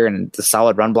he was here and the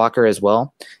solid run blocker as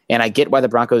well. And I get why the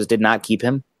Broncos did not keep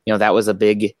him. You know, that was a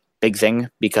big thing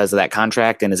because of that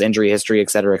contract and his injury history, et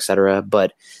cetera, et cetera.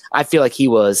 But I feel like he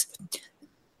was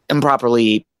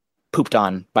improperly pooped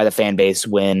on by the fan base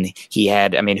when he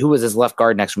had, I mean, who was his left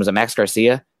guard next? Was it Max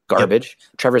Garcia? Garbage.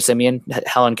 Yep. Trevor Siemian,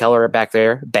 Helen Keller back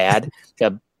there, bad.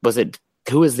 Was it,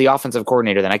 who was the offensive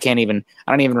coordinator then? I don't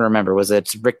even remember. Was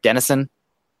it Rick Dennison?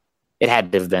 It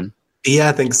had to have been. Yeah,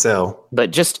 I think so.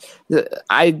 But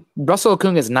Russell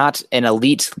Okung is not an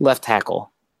elite left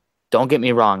tackle. Don't get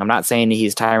me wrong. I'm not saying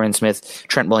he's Tyron Smith,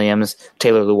 Trent Williams,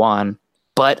 Taylor Lewan,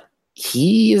 but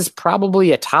he is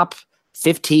probably a top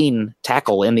 15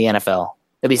 tackle in the NFL.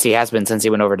 At least he has been since he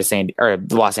went over to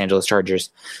the Los Angeles Chargers.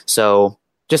 So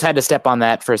just had to step on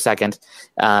that for a second.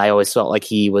 I always felt like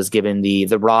he was given the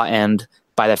raw end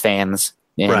by the fans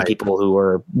and people who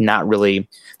were not really,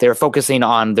 they were focusing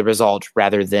on the result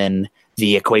rather than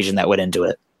the equation that went into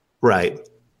it. Right.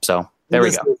 So there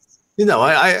we go. You know,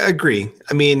 I agree.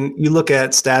 I mean, you look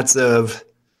at stats of,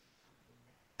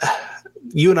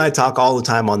 you and I talk all the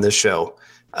time on this show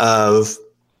of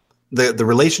the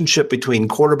relationship between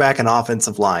quarterback and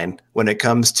offensive line when it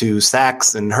comes to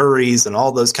sacks and hurries and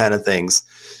all those kind of things.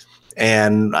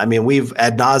 And I mean, we've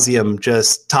ad nauseum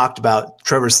just talked about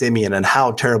Trevor Siemian and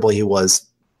how terrible he was.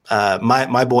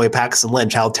 My boy Paxton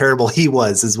Lynch, how terrible he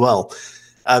was as well,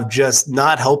 of just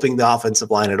not helping the offensive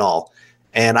line at all.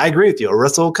 And I agree with you,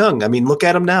 Russell Okung. I mean, look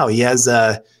at him now. He has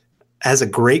a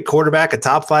great quarterback, a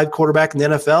top 5 quarterback in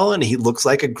the NFL, and he looks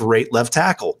like a great left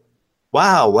tackle.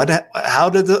 Wow, how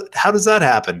does that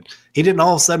happen? He didn't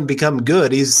all of a sudden become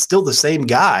good. He's still the same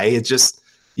guy. It's just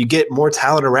you get more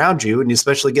talent around you, and you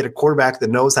especially get a quarterback that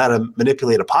knows how to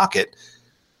manipulate a pocket,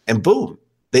 and boom,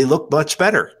 they look much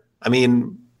better. I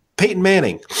mean, Peyton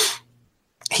Manning,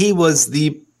 he was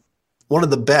one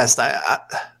of the best.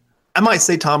 I might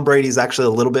say Tom Brady's actually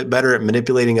a little bit better at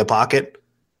manipulating a pocket,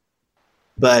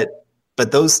 but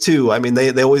those two, I mean,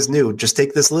 they always knew just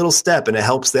take this little step and it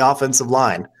helps the offensive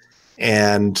line.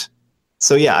 And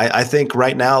so, yeah, I think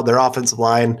right now their offensive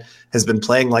line has been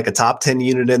playing like a top 10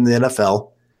 unit in the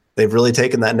NFL. They've really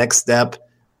taken that next step.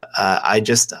 Like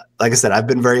I said, I've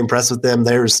been very impressed with them.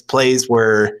 There's plays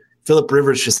where Phillip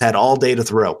Rivers just had all day to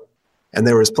throw. And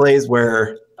there was plays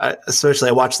where, especially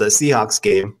I watched the Seahawks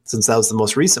game since that was the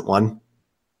most recent one.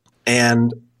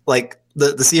 And like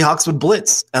the Seahawks would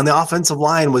blitz and the offensive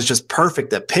line was just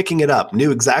perfect at picking it up,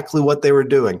 knew exactly what they were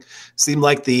doing. Seemed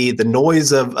like the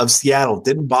noise of Seattle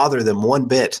didn't bother them one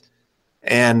bit.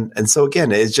 And so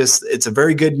again, it's a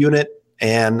very good unit.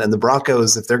 And the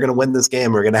Broncos, if they're going to win this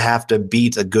game, are going to have to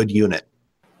beat a good unit.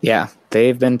 Yeah,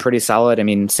 they've been pretty solid. I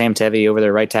mean, Sam Tevy over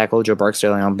their right tackle, Joe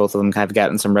Barksdale, both of them kind of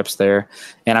gotten some reps there.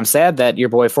 And I'm sad that your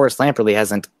boy Forrest Lamprey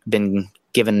hasn't been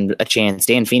given a chance.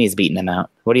 Dan Feeney's beating him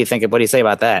out. What do you think? What do you say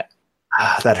about that?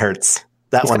 That hurts.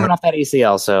 He's coming off that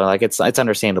ACL, so like it's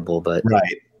understandable. But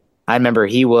right. I remember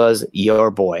he was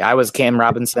your boy. I was Cam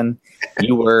Robinson.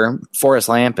 You were Forrest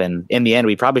Lamp, and in the end,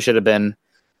 we probably should have been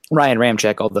Ryan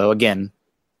Ramczyk. Although again,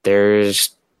 you're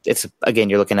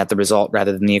looking at the result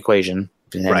rather than the equation.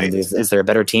 Right. Is there a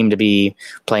better team to be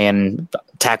playing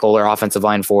tackle or offensive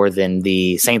line for than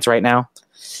the Saints right now?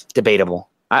 Debatable.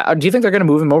 Do you think they're going to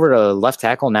move him over to left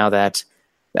tackle now that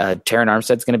Terron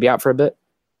Armstead's going to be out for a bit?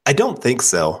 I don't think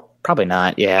so. Probably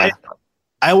not. Yeah.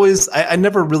 I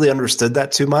never really understood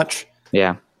that too much.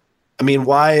 Yeah. I mean,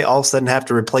 why all of a sudden have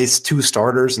to replace 2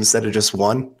 starters instead of just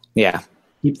one? Yeah.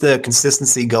 Keep the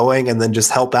consistency going and then just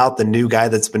help out the new guy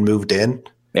that's been moved in.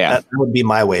 Yeah. That would be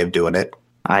my way of doing it.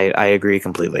 I agree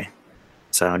completely.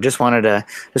 So just wanted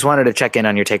to check in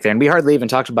on your take there. And we hardly even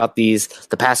talked about the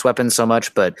pass weapons so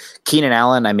much, but Keenan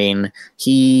Allen, I mean,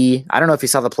 I don't know if you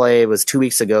saw the play, it was 2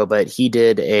 weeks ago, but he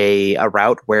did a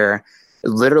route where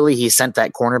literally he sent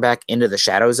that cornerback into the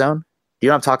shadow zone. You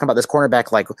know what I'm talking about? This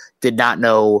cornerback did not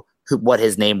know what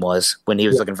his name was when he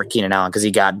was looking for Keenan Allen because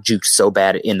he got juked so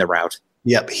bad in the route.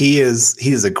 Yep, he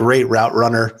is a great route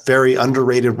runner, very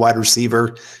underrated wide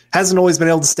receiver. Hasn't always been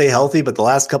able to stay healthy, but the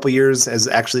last couple of years has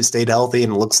actually stayed healthy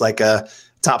and looks like a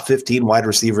top 15 wide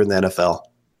receiver in the NFL.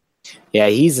 Yeah,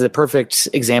 he's the perfect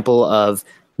example of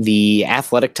the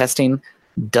athletic testing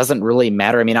doesn't really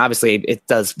matter. I mean, obviously it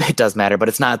does matter, but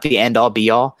it's not the end all be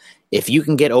all. If you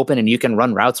can get open and you can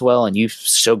run routes well and you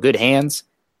show good hands,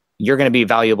 you're going to be a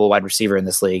valuable wide receiver in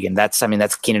this league. And that's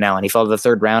Keenan Allen. He fell to the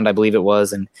third round, I believe it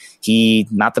was. And he,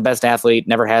 not the best athlete,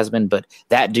 never has been, but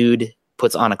that dude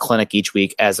puts on a clinic each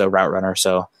week as a route runner.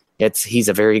 So he's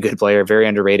a very good player, very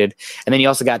underrated. And then you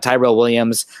also got Tyrell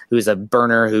Williams, who's a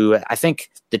burner who I think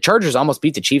the Chargers almost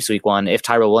beat the Chiefs week 1 if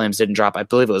Tyrell Williams didn't drop, I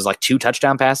believe it was like 2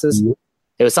 touchdown passes. Mm-hmm.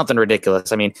 It was something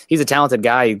ridiculous. I mean, he's a talented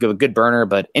guy, a good burner,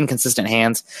 but inconsistent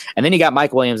hands. And then you got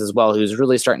Mike Williams as well, who's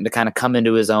really starting to kind of come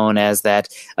into his own as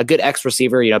a good X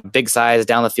receiver, big size,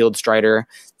 down the field strider,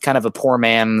 kind of a poor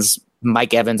man's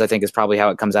Mike Evans, I think, is probably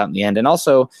how it comes out in the end. And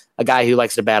also a guy who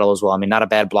likes to battle as well. I mean, not a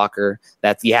bad blocker.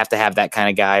 You have to have that kind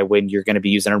of guy when you're going to be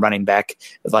using a running back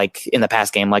like in the pass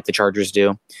game like the Chargers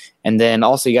do. And then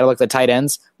also you got to look at the tight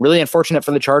ends. Really unfortunate for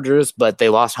the Chargers, but they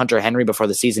lost Hunter Henry before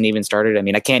the season even started. I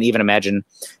mean, I can't even imagine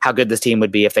how good this team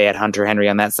would be if they had Hunter Henry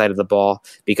on that side of the ball,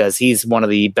 because he's one of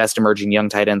the best emerging young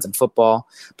tight ends in football.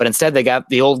 But instead they got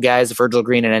the old guys, Virgil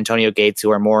Green and Antonio Gates,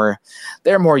 who are more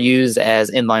used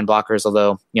as inline blockers,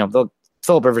 although,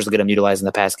 Phillip Rivers will get him utilized in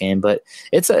the pass game, but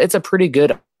it's a pretty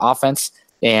good offense.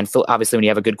 And obviously when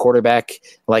you have a good quarterback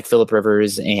like Phillip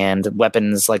Rivers and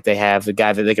weapons like they have, a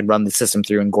guy that they can run the system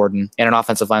through in Gordon, and an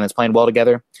offensive line that's playing well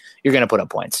together, you're going to put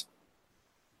up points.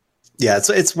 Yeah,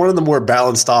 it's one of the more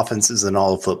balanced offenses in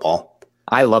all of football.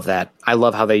 I love that. I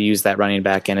love how they use that running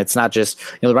back. And it's not just,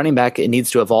 the running back, it needs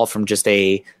to evolve from just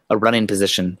a running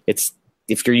position. It's,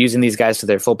 if you're using these guys to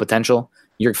their full potential,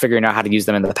 you're figuring out how to use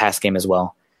them in the pass game as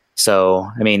well. So,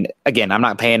 I mean, again, I'm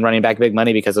not paying running back big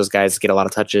money because those guys get a lot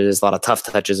of touches, a lot of tough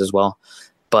touches as well.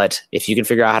 But if you can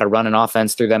figure out how to run an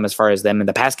offense through them as far as them in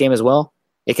the pass game as well,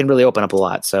 it can really open up a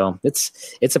lot. So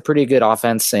it's a pretty good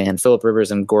offense, and Phillip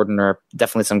Rivers and Gordon are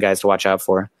definitely some guys to watch out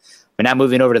for. We're now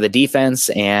moving over to the defense,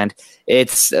 and it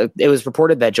was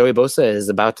reported that Joey Bosa is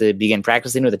about to begin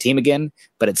practicing with the team again,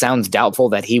 but it sounds doubtful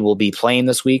that he will be playing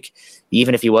this week.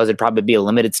 Even if he was, it'd probably be a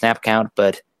limited snap count.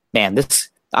 But man,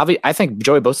 I think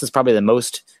Joey Bosa is probably the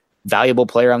most valuable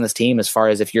player on this team as far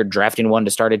as if you're drafting one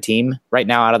to start a team right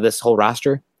now out of this whole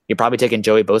roster. You're probably taking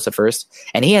Joey Bosa first,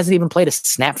 and he hasn't even played a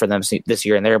snap for them this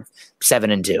year, and they're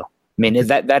 7-2. I mean,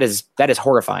 that is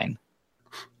horrifying.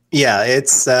 Yeah,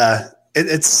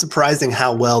 it's surprising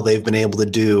how well they've been able to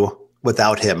do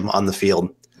without him on the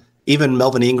field. Even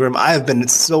Melvin Ingram, I have been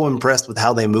so impressed with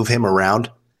how they move him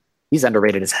around. He's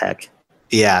underrated as heck.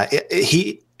 Yeah,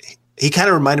 he kind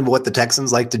of reminded me of what the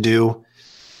Texans like to do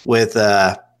with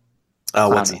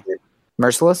what's his name?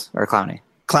 Merciless or Clowney?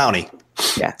 Clowney.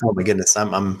 Yeah. Oh my goodness,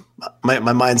 my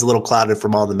mind's a little clouded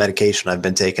from all the medication I've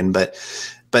been taking, but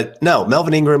no,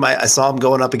 Melvin Ingram. I saw him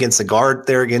going up against the guard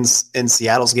there in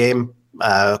Seattle's game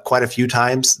quite a few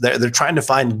times. They're trying to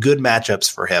find good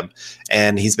matchups for him,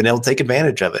 and he's been able to take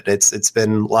advantage of it. It's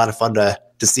been a lot of fun to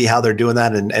see how they're doing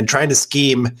that and trying to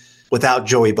scheme without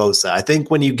Joey Bosa. I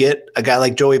think when you get a guy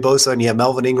like Joey Bosa and you have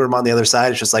Melvin Ingram on the other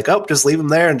side, it's just like, oh, just leave them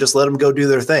there and just let them go do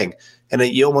their thing. And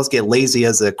you almost get lazy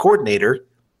as a coordinator.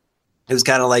 It was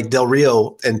kind of like Del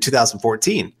Rio in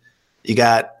 2014. You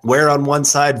got Ware on one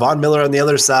side, Von Miller on the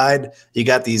other side. You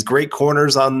got these great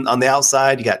corners on the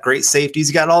outside. You got great safeties.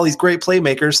 You got all these great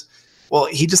playmakers. Well,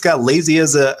 he just got lazy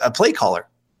as a play caller.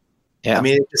 Yeah. I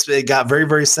mean, it got very,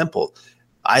 very simple.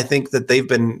 I think that they've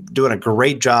been doing a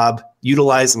great job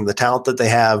utilizing the talent that they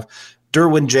have.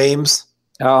 Derwin James.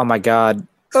 Oh my God.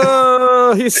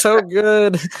 Oh, he's so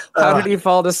good. How did he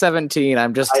fall to 17?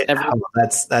 That's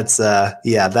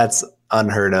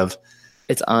unheard of.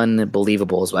 It's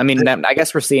unbelievable. I mean, I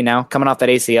guess we're seeing now coming off that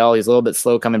ACL, he's a little bit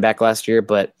slow coming back last year,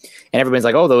 and everybody's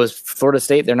like, oh, those Florida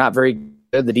State, they're not very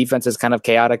good. The defense is kind of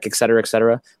chaotic, et cetera, et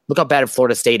cetera. Look how bad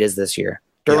Florida State is this year.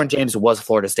 Derwin James was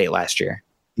Florida State last year.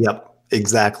 Yep.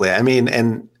 Exactly. I mean,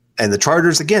 and the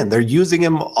Chargers, again, they're using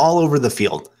him all over the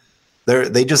field.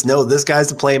 They just know this guy's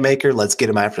a playmaker. Let's get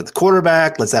him after the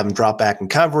quarterback. Let's have him drop back in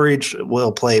coverage.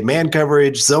 We'll play man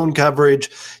coverage, zone coverage.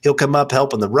 He'll come up,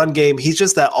 help in the run game. He's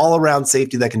just that all-around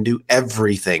safety that can do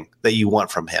everything that you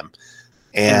want from him.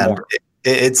 And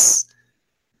it's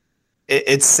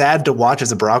sad to watch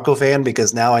as a Bronco fan,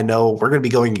 because now I know we're going to be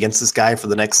going against this guy for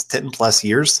the next 10-plus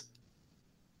years.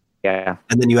 Yeah.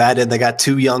 And then you add in, they got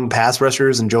 2 young pass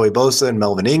rushers and Joey Bosa and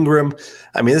Melvin Ingram.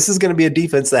 I mean, this is going to be a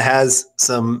defense that has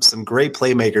some great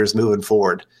playmakers moving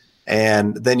forward.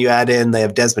 And then you add in, they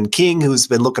have Desmond King, who's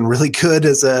been looking really good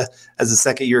as a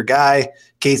second-year guy.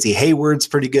 Casey Hayward's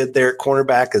pretty good there at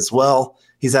cornerback as well.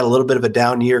 He's had a little bit of a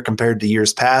down year compared to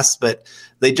years past, but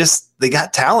they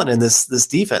got talent in this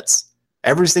defense.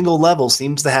 Every single level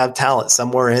seems to have talent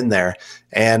somewhere in there.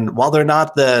 And while they're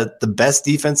not the best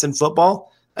defense in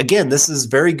football, again, this is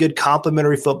very good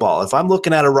complementary football. If I'm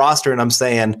looking at a roster and I'm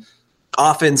saying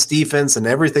offense, defense, and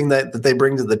everything that they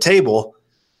bring to the table,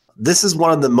 this is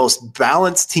one of the most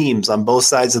balanced teams on both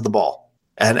sides of the ball.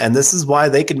 And this is why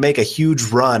they can make a huge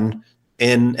run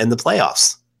in the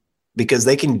playoffs, because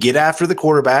they can get after the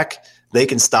quarterback. They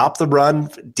can stop the run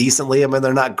decently. I mean,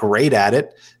 they're not great at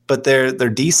it, but they're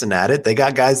decent at it. They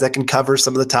got guys that can cover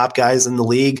some of the top guys in the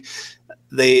league.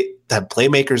 They have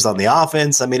playmakers on the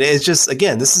offense. I mean, it's just,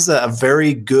 again, this is a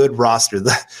very good roster.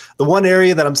 The one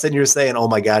area that I'm sitting here saying, oh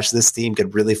my gosh, this team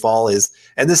could really fall is,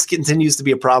 and this continues to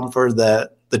be a problem for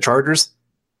the Chargers,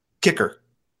 kicker.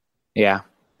 Yeah.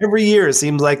 Every year it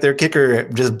seems like their kicker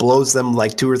just blows them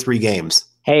like 2 or 3 games.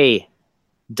 Hey,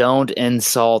 don't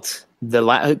insult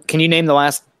can you name the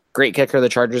last great kicker the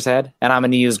Chargers had? And I'm going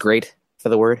to use great for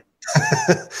the word.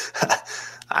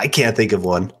 I can't think of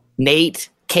one. Nate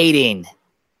Kading,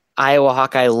 Iowa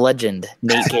Hawkeye legend.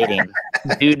 Nate Kading,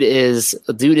 dude is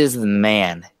the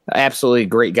man. Absolutely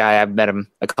great guy. I've met him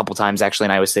a couple times actually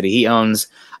in Iowa City. He owns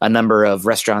a number of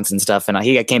restaurants and stuff, and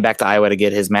he came back to Iowa to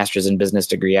get his master's in business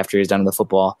degree after he was done with the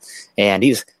football. And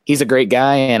he's a great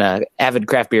guy and an avid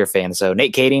craft beer fan. So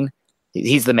Nate Kading,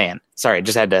 he's the man. Sorry,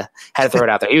 just had to throw it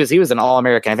out there. He was an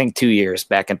All-American, I think 2 years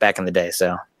back in the day.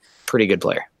 So pretty good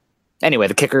player. Anyway,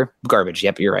 the kicker, garbage.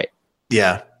 Yep, you're right.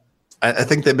 Yeah, I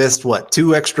think they missed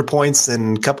 2 extra points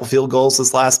and a couple field goals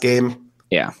this last game.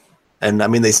 Yeah, and I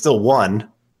mean they still won,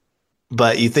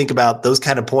 but you think about those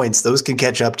kind of points; those can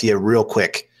catch up to you real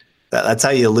quick. That's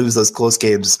how you lose those close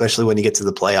games, especially when you get to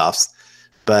the playoffs.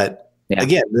 But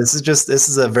again, this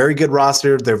is a very good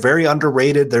roster. They're very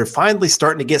underrated. They're finally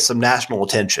starting to get some national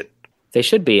attention. They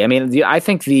should be. I mean, I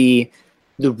think the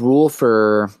rule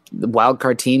for the wild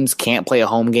card teams can't play a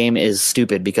home game is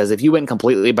stupid, because if you went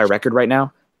completely by record right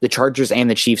now, the Chargers and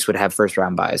the Chiefs would have first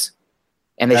round buys,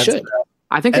 and they should.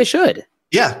 I think they should.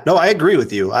 Yeah, no, I agree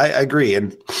with you. I agree,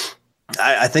 and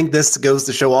I think this goes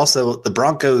to show also the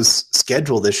Broncos'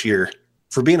 schedule this year,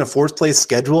 for being a 4th place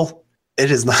schedule, it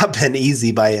has not been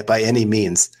easy by any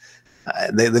means.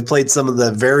 They played some of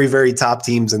the very, very top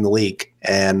teams in the league,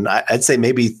 and I'd say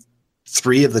maybe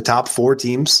 3 of the top 4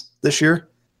 teams this year.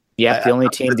 Yeah, the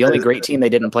only great team they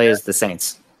didn't play is the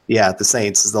Saints. Yeah, the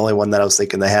Saints is the only one that I was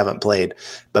thinking they haven't played.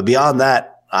 But beyond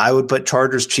that, I would put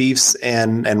Chargers, Chiefs,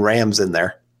 and Rams in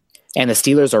there. And the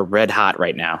Steelers are red hot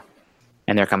right now,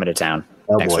 and they're coming to town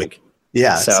next week.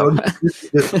 Yeah, so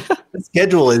the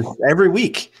schedule is every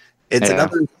week. It's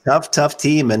another tough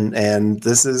team, and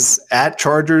this is at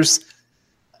Chargers.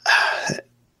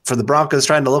 For the Broncos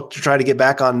trying to get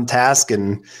back on task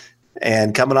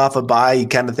and coming off a bye, you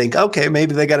kind of think, okay,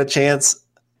 maybe they got a chance.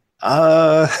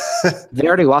 They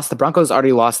already lost. The Broncos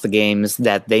already lost the games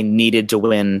that they needed to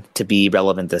win to be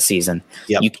relevant this season.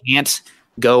 Yep. You can't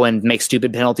go and make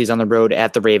stupid penalties on the road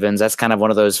at the Ravens. That's kind of one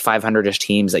of those 500-ish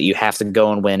teams that you have to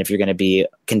go and win if you're going to be a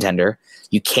contender.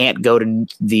 You can't go to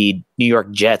the New York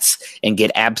Jets and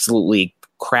get absolutely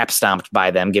crap stomped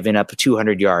by them, giving up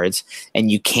 200 yards.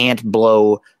 And you can't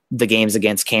blow the games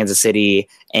against Kansas City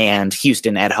and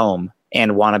Houston at home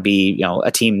and want to be,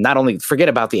 a team, not only forget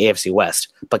about the AFC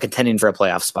West, but contending for a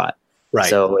playoff spot. Right.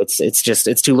 So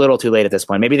it's too little too late at this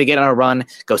point. Maybe they get on a run,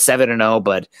 go 7-0,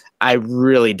 but I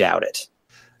really doubt it.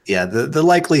 Yeah, the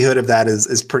likelihood of that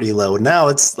is pretty low. Now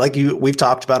it's like we've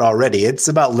talked about already. It's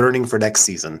about learning for next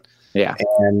season. Yeah.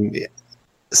 And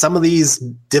some of these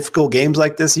difficult games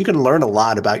like this, you can learn a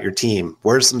lot about your team.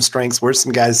 Where's some strengths? Where's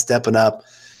some guys stepping up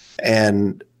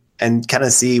and kind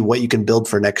of see what you can build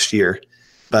for next year.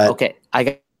 But okay, I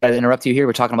got to interrupt you here.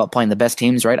 We're talking about playing the best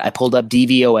teams, right? I pulled up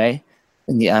DVOA,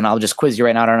 and I'll just quiz you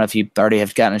right now. I don't know if you already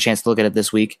have gotten a chance to look at it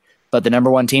this week, but the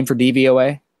number 1 team for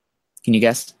DVOA, can you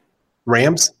guess?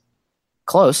 Rams?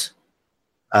 Close.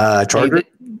 Chargers?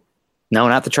 No,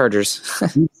 not the Chargers.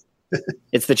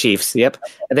 It's the Chiefs. Yep.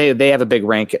 They have a big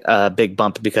big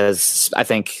bump because I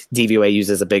think DVOA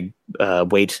uses a bigger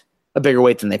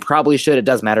weight than they probably should. It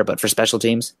does matter, but for special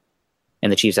teams,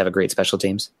 and the Chiefs have a great special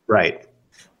teams. Right.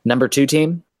 Number 2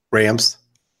 team? Rams.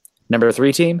 Number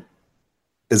 3 team?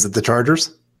 Is it the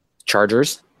Chargers?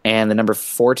 Chargers. And the number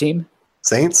 4 team?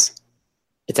 Saints.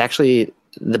 It's actually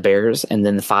the Bears, and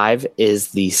then the 5 is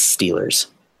the Steelers.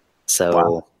 So,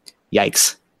 wow.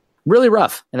 Yikes. Really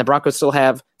rough. And the Broncos still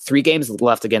have 3 games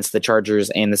left against the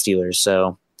Chargers and the Steelers.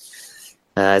 So,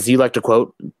 as you like to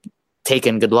quote,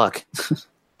 taken good luck.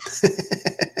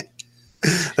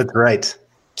 That's right.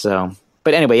 So,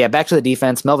 But anyway, yeah, back to the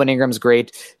defense. Melvin Ingram's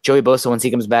great. Joey Bosa, once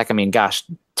he comes back, I mean, gosh,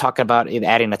 talking about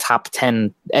adding a top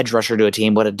 10 edge rusher to a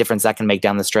team, what a difference that can make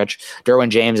down the stretch. Derwin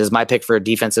James is my pick for a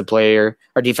defensive player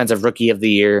or defensive rookie of the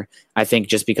year. I think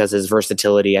just because of his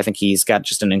versatility, I think he's got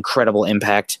just an incredible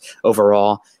impact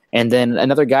overall. And then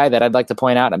another guy that I'd like to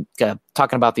point out, I'm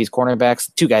talking about these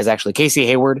cornerbacks, two guys actually, Casey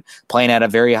Hayward playing at a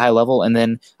very high level. And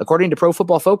then according to Pro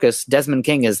Football Focus, Desmond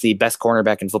King is the best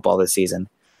cornerback in football this season.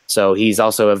 So he's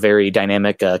also a very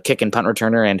dynamic kick and punt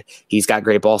returner, and he's got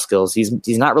great ball skills. He's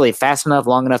not really fast enough,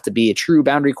 long enough to be a true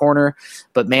boundary corner,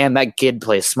 but man, that kid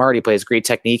plays smart. He plays great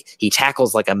technique. He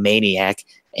tackles like a maniac,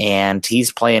 and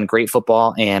he's playing great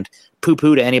football. And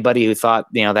poo-poo to anybody who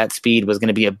thought that speed was going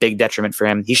to be a big detriment for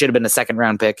him. He should have been a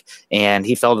second-round pick, and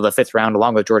he fell to the fifth round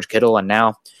along with George Kittle, and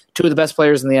now two of the best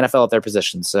players in the NFL at their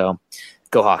positions. So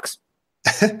go Hawks.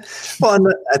 Well,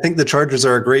 and I think the Chargers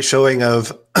are a great showing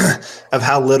of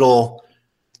how little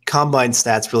combine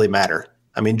stats really matter.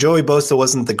 I mean, Joey Bosa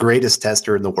wasn't the greatest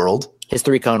tester in the world. His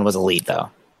 3-cone was elite,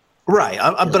 though. Right.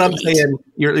 But I'm saying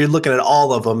you're looking at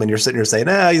all of them and you're sitting here saying,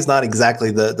 he's not exactly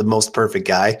the most perfect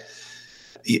guy.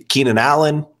 Keenan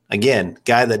Allen, again,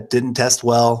 guy that didn't test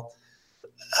well.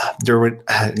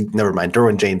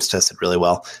 Derwin James tested really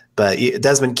well. But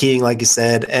Desmond King, like you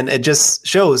said, and it just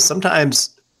shows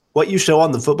sometimes what you show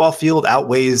on the football field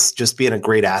outweighs just being a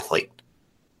great athlete.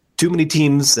 Too many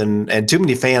teams and too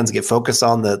many fans get focused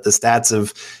on the stats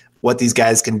of what these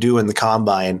guys can do in the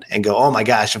combine and go, oh my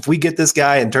gosh, if we get this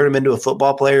guy and turn him into a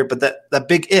football player, but that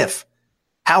big if,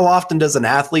 how often does an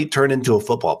athlete turn into a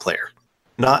football player?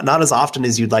 Not as often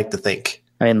as you'd like to think.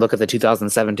 I mean, look at the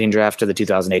 2017 draft to the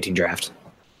 2018 draft.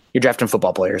 You're drafting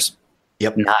football players.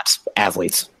 Yep. Not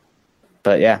athletes.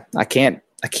 But yeah, I can't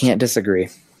disagree.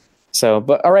 So,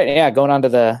 but all right, yeah, going on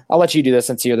to I'll let you do this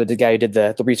since you're the guy who did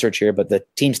the research here, but the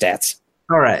team stats.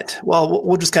 All right. Well,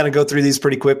 we'll just kind of go through these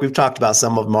pretty quick. We've talked about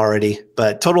some of them already,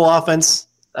 but total offense,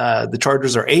 the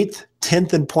Chargers are 8th,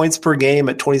 10th in points per game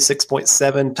at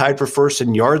 26.7, tied for first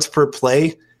in yards per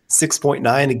play,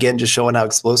 6.9. Again, just showing how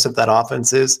explosive that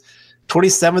offense is.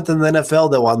 27th in the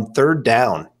NFL, though, on third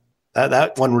down.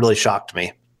 That one really shocked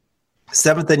me.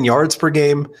 7th in yards per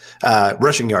game,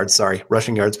 rushing yards per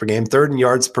game, 3rd in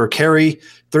yards per carry,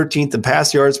 13th in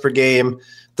pass yards per game,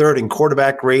 3rd in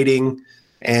quarterback rating,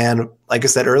 and like I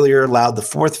said earlier, allowed the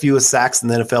 4th fewest sacks in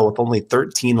the NFL with only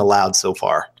 13 allowed so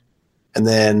far. And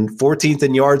then 14th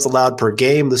in yards allowed per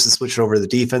game. This is switching over to the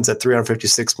defense at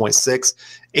 356.6.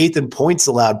 8th in points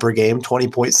allowed per game,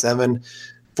 20.7.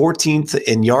 14th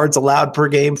in yards allowed per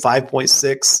game,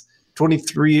 5.6.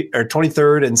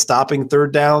 23rd in stopping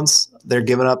third downs. They're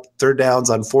giving up third downs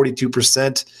on 42%.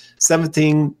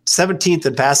 17th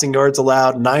in passing yards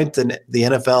allowed. 9th in the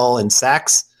NFL in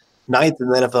sacks. 9th in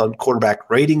the NFL in quarterback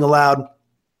rating allowed.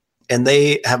 And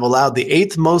they have allowed the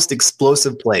 8th most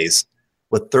explosive plays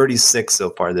with 36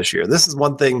 so far this year. This is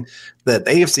one thing that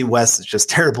the AFC West is just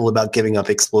terrible about, giving up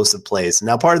explosive plays.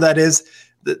 Now, part of that is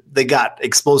that they got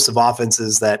explosive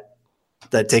offenses that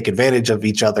take advantage of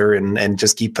each other and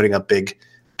just keep putting up big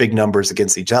numbers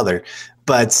against each other.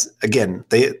 But again,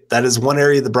 that is one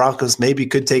area the Broncos maybe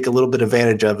could take a little bit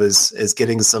advantage of is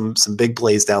getting some big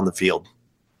plays down the field.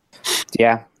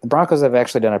 Yeah, the Broncos have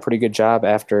actually done a pretty good job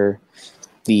after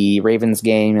the Ravens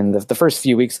game and the first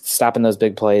few weeks stopping those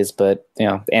big plays. But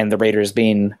and the Raiders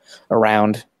being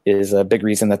around is a big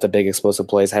reason that the big explosive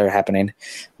plays are happening.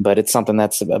 But it's something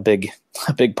that's a big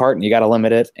part, and you got to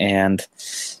limit it. And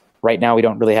right now, we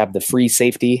don't really have the free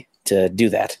safety to do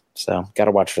that. So got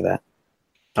to watch for that.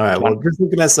 All right. Well, just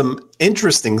looking at some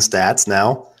interesting stats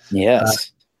now.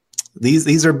 Yes.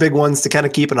 These are big ones to kind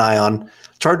of keep an eye on.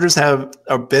 Chargers have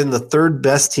been the third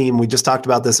best team. We just talked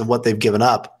about this of what they've given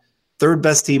up. Third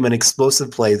best team in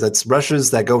explosive plays. That's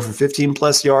rushes that go for 15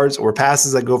 plus yards or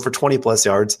passes that go for 20 plus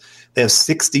yards. They have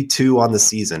 62 on the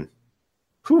season.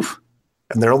 Whew.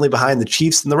 And they're only behind the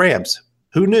Chiefs and the Rams.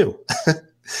 Who knew?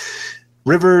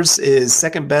 Rivers is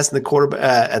second best in the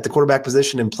at the quarterback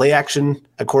position in play action,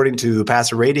 according to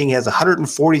passer rating. He has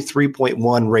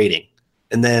 143.1 rating.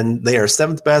 And then they are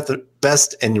seventh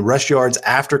best in rush yards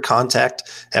after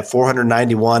contact at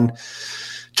 491.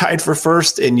 Tied for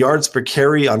first in yards per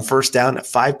carry on first down at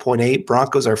 5.8.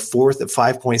 Broncos are fourth at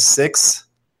 5.6.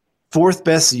 Fourth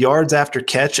best yards after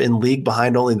catch in league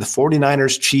behind only the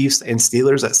 49ers, Chiefs, and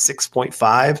Steelers at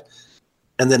 6.5.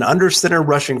 And then under center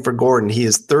rushing for Gordon, he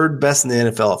is third best in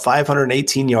the NFL at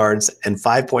 518 yards and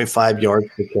 5.5 yards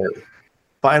per carry.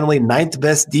 Finally, ninth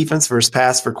best defense versus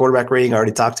pass for quarterback rating. I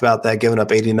already talked about that, giving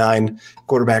up 89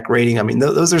 quarterback rating. I mean,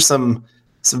 those are some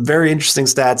very interesting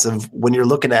stats of when you're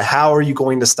looking at how are you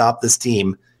going to stop this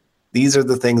team. These are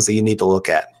the things that you need to look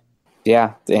at.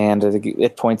 Yeah, and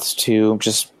it points to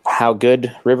just how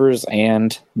good Rivers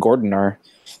and Gordon are.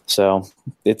 So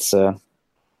it's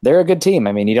they're a good team.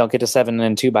 I mean, you don't get to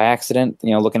 7-2 by accident.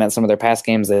 Looking at some of their past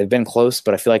games, they've been close,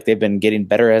 but I feel like they've been getting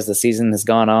better as the season has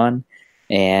gone on.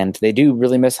 And they do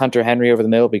really miss Hunter Henry over the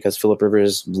middle because Phillip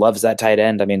Rivers loves that tight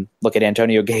end. I mean, look at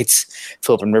Antonio Gates.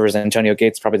 Phillip Rivers and Antonio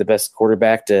Gates, probably the best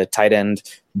quarterback to tight end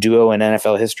duo in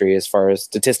NFL history as far as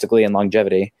statistically and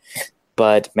longevity.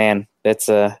 But man, it's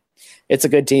a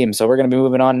good team. So we're going to be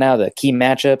moving on now to key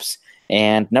matchups.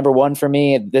 And number one for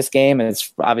me this game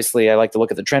is obviously I like to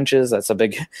look at the trenches.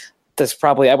 That's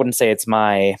probably, I wouldn't say it's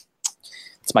my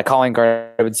calling card.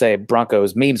 I would say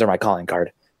Broncos memes are my calling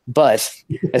card. But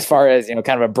as far as, kind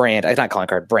of a brand, not calling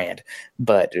card, brand,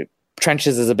 but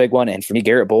trenches is a big one. And for me,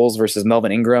 Garrett Bowles versus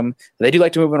Melvin Ingram, they do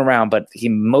like to move him around, but he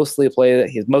mostly has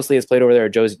played over there.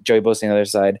 Joey Bosa on the other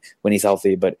side when he's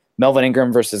healthy. But Melvin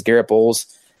Ingram versus Garrett Bowles,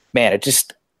 man,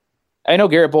 I know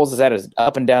Garrett Bowles has had an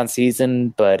up and down season,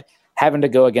 but having to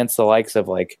go against the likes of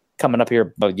coming up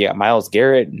here, but yeah, Myles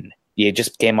Garrett, and you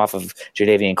just came off of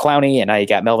Jadeveon Clowney, and now you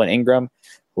got Melvin Ingram.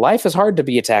 Life is hard to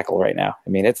be a tackle right now. I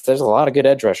mean, there's a lot of good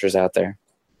edge rushers out there.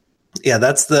 Yeah,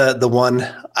 that's the one.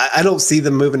 I don't see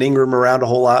them moving Ingram around a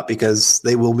whole lot because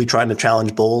they will be trying to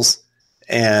challenge Bowles.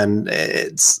 And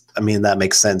that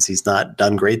makes sense. He's not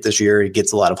done great this year. He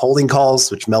gets a lot of holding calls,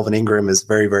 which Melvin Ingram is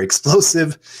very, very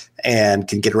explosive and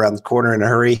can get around the corner in a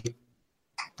hurry.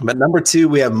 But number two,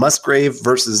 we have Musgrave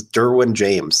versus Derwin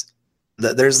James.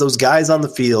 There's those guys on the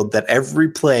field that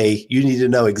every play you need to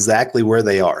know exactly where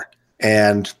they are.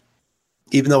 And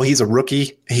even though he's a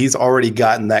rookie, he's already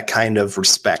gotten that kind of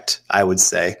respect, I would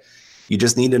say. You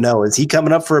just need to know, is he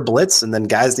coming up for a blitz? And then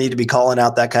guys need to be calling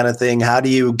out that kind of thing. How do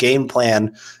you game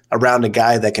plan around a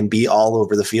guy that can be all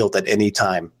over the field at any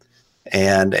time?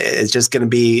 And it's just going to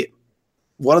be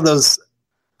one of those.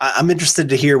 I'm interested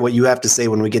to hear what you have to say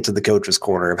when we get to the coach's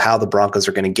corner of how the Broncos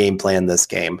are going to game plan this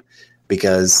game.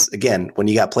 Because, again, when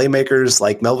you got playmakers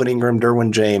like Melvin Ingram, Derwin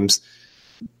James,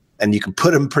 and you can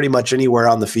put them pretty much anywhere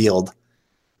on the field,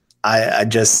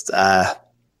 it's going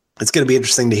to be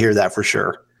interesting to hear that for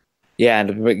sure. Yeah,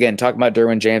 and again, talking about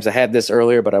Derwin James, I had this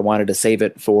earlier, but I wanted to save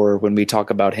it for when we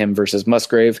talk about him versus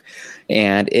Musgrave,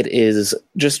 and it is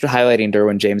just highlighting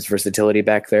Derwin James' versatility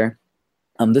back there.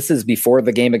 This is before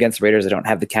the game against the Raiders. I don't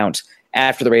have the count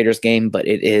after the Raiders game, but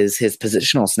it is his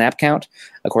positional snap count,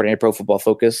 according to Pro Football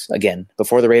Focus. Again,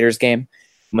 before the Raiders game,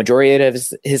 majority of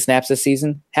his snaps this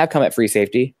season have come at free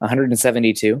safety,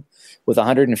 172, with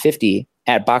 150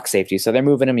 at box safety. So they're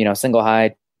moving him, single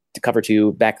high to cover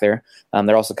two back there.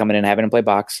 They're also coming in and having him play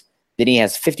box. Then he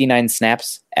has 59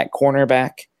 snaps at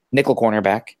cornerback, nickel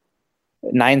cornerback,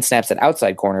 9 snaps at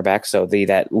outside cornerback. So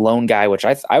that lone guy, which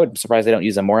I would be surprised they don't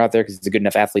use him more out there because he's a good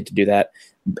enough athlete to do that.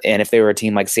 And if they were a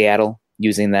team like Seattle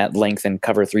using that length and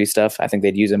cover 3 stuff, I think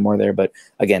they'd use him more there. But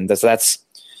again, that's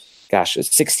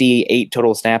 68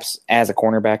 total snaps as a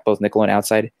cornerback, both nickel and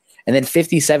outside. And then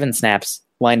 57 snaps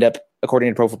lined up,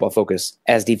 according to Pro Football Focus,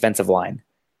 as defensive line.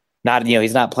 Not,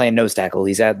 he's not playing nose tackle.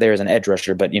 He's out there as an edge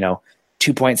rusher, but,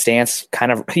 2-point stance,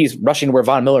 kind of, he's rushing where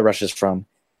Von Miller rushes from.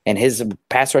 And his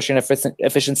pass rushing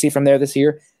efficiency from there this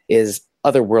year is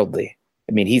otherworldly.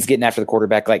 I mean, he's getting after the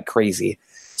quarterback like crazy.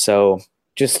 So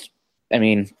I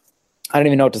don't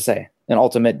even know what to say. An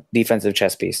ultimate defensive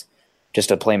chess piece.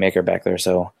 Just a playmaker back there.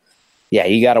 So, yeah,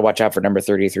 you got to watch out for number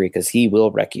 33 because he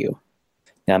will wreck you.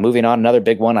 Now, moving on, another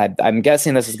big one. I'm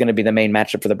guessing this is going to be the main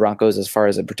matchup for the Broncos as far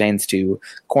as it pertains to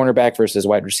cornerback versus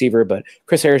wide receiver. But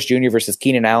Chris Harris Jr. versus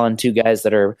Keenan Allen, 2 guys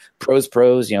that are pros.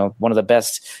 One of the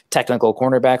best technical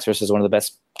cornerbacks versus one of the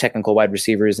best technical wide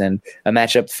receivers, and a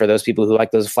matchup for those people who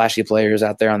like those flashy players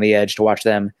out there on the edge to watch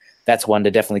them. That's one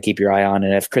to definitely keep your eye on.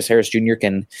 And if Chris Harris Jr.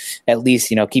 can at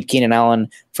least, keep Keenan Allen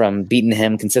from beating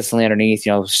him consistently underneath,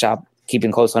 stop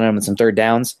keeping close on him with some third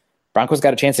downs, Broncos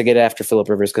got a chance to get after Phillip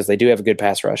Rivers because they do have a good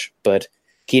pass rush. But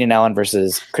Keenan Allen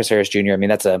versus Chris Harris Jr.,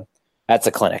 that's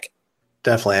a clinic.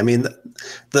 Definitely.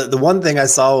 The one thing I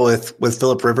saw with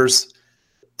Phillip Rivers,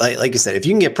 like you said, if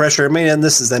you can get pressure, and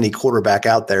this is any quarterback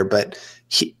out there, but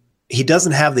he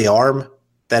doesn't have the arm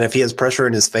that if he has pressure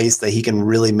in his face that he can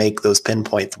really make those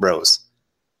pinpoint throws.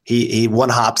 He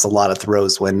one-hops a lot of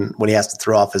throws when he has to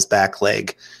throw off his back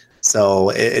leg. So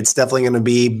it's definitely going to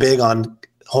be big on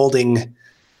holding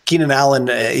Keenan Allen.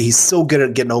 He's so good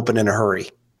at getting open in a hurry.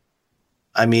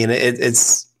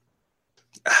 It's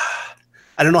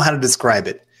I don't know how to describe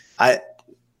it. I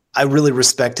really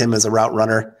respect him as a route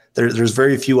runner. There's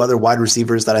very few other wide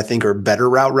receivers that I think are better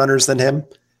route runners than him.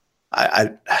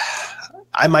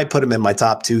 I might put him in my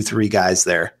top 2-3 guys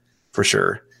there for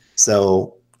sure.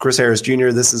 So Chris Harris Jr.,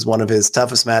 this is one of his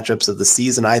toughest matchups of the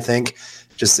season, I think.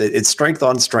 just it's strength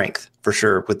on strength for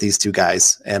sure with these two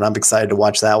guys. And I'm excited to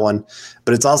watch that one.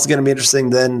 But it's also going to be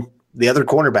interesting then the other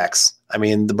cornerbacks. I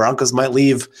mean, the Broncos might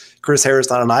leave Chris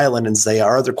Harris on an island and say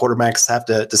our other quarterbacks have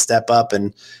to step up.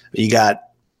 And you got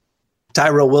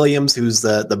Tyrell Williams, who's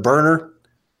the burner.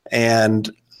 And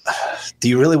do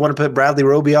you really want to put Bradley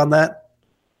Roby on that?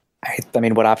 I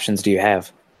mean, what options do you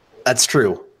have? That's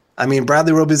true. I mean,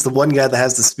 Bradley Roby is the one guy that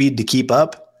has the speed to keep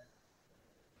up.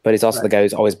 But he's also the guy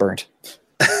who's always burnt.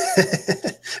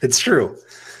 It's true.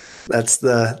 That's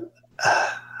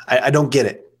I don't get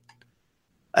it.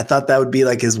 I thought that would be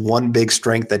like his one big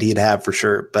strength that he'd have for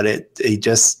sure, but he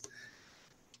gets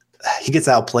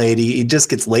outplayed. He just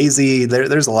gets lazy.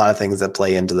 There's a lot of things that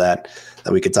play into that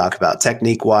we could talk about.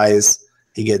 Technique wise,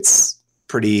 he gets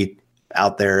pretty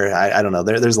out there. I don't know.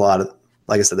 There's a lot of,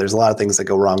 like I said, there's a lot of things that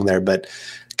go wrong there, but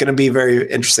going to be very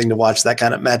interesting to watch that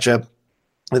kind of matchup.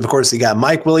 And of course, you got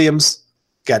Mike Williams,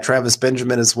 got Travis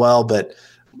Benjamin as well, but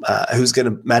who's going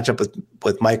to match up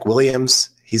with Mike Williams?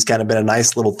 He's kind of been a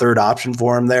nice little third option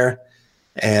for him there.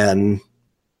 And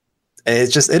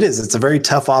it's a very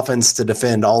tough offense to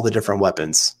defend all the different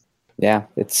weapons. Yeah,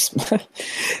 it's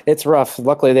it's rough.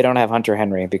 Luckily, they don't have Hunter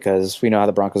Henry because we know how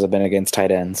the Broncos have been against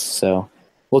tight ends. So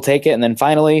we'll take it. And then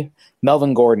finally,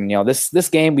 Melvin Gordon. You know, this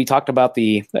game we talked about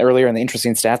earlier in the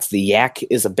interesting stats. The yak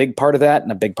is a big part of that,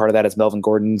 and a big part of that is Melvin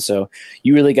Gordon. So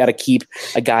you really got to keep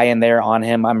a guy in there on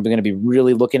him. I'm going to be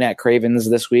really looking at Cravens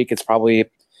this week. It's probably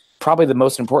the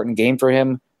most important game for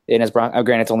him in his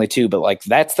granted it's only 2, but like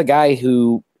that's the guy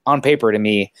who on paper to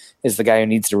me is the guy who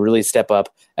needs to really step up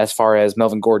as far as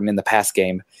Melvin Gordon in the pass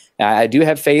game. I do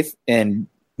have faith in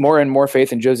more and more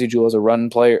faith in Josie Jewell as a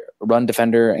run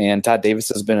defender, and Todd Davis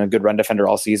has been a good run defender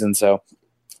all season. So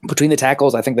between the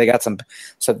tackles, I think they got some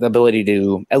ability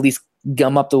to at least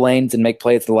gum up the lanes and make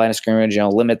plays at the line of scrimmage,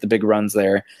 limit the big runs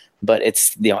there. But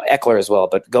it's, Eckler as well,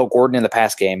 but Gordon in the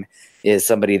pass game is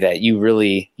somebody that you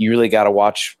really got to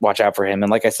watch out for him.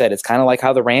 And like I said, it's kind of like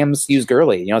how the Rams use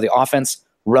Gurley. The offense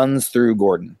runs through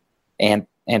Gordon and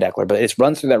Eckler, but it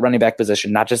runs through that running back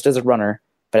position, not just as a runner,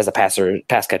 but as a pass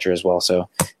catcher as well. So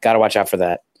got to watch out for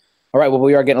that. All right, well,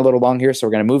 we are getting a little long here, so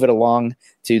we're going to move it along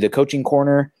to the coaching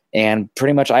corner. And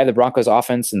pretty much I have the Broncos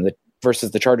offense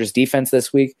versus the Chargers defense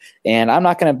this week. And I'm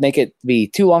not going to make it be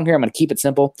too long here. I'm going to keep it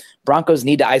simple. Broncos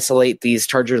need to isolate these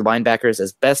Chargers linebackers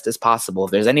as best as possible.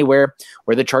 If there's anywhere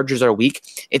where the Chargers are weak,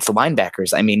 it's the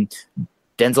linebackers. I mean,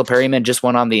 Denzel Perryman just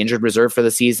went on the injured reserve for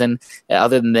the season.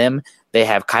 Other than them, they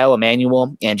have Kyle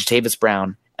Emanuel and Jatavis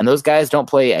Brown. And those guys don't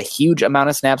play a huge amount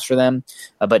of snaps for them,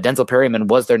 but Denzel Perryman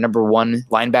was their number 1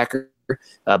 linebacker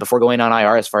before going on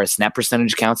IR as far as snap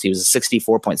percentage counts. He was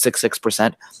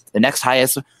 64.66%. The next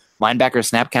highest linebacker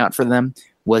snap count for them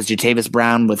was Jatavis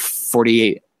Brown with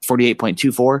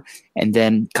 48.24, and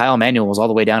then Kyle Emanuel was all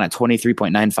the way down at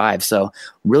 23.95. So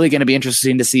really going to be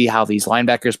interesting to see how these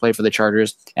linebackers play for the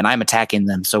Chargers, and I'm attacking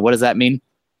them. So what does that mean?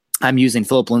 I'm using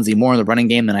Phillip Lindsay more in the running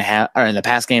game or in the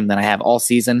pass game than I have all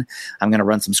season. I'm going to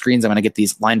run some screens. I'm going to get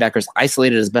these linebackers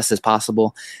isolated as best as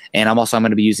possible. And I'm going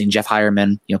to be using Jeff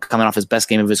Hireman, coming off his best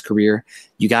game of his career.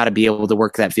 You got to be able to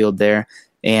work that field there.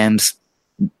 And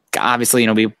obviously,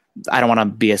 I don't want to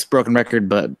be a broken record,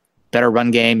 but better run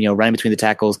game, running between the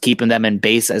tackles, keeping them in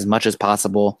base as much as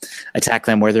possible, attack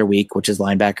them where they're weak, which is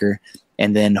linebacker,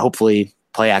 and then hopefully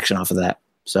play action off of that.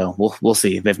 So we'll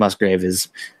see if Musgrave is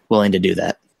willing to do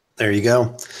that. There you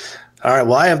go. All right.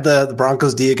 Well, I have the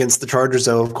Broncos D against the Chargers,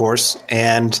 though, of course.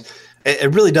 And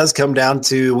it really does come down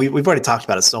to, we've already talked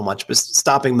about it so much, but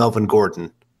stopping Melvin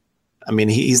Gordon. I mean,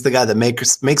 he's the guy that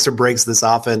makes or breaks this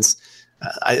offense.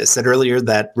 I said earlier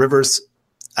that Rivers,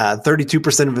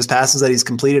 32% of his passes that he's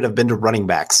completed have been to running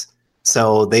backs.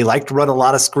 So they like to run a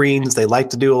lot of screens. They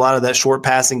like to do a lot of that short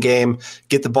passing game,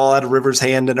 get the ball out of Rivers'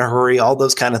 hand in a hurry, all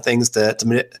those kind of things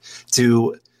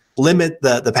to limit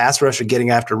the pass rush of getting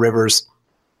after Rivers.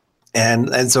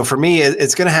 And so for me,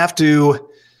 it's going to have to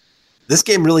 – this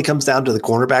game really comes down to the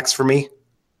cornerbacks for me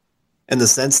in the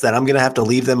sense that I'm going to have to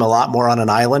leave them a lot more on an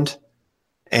island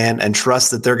and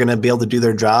trust that they're going to be able to do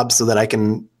their job so that I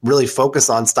can really focus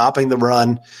on stopping the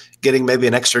run, getting maybe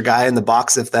an extra guy in the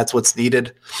box if that's what's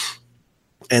needed,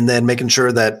 and then making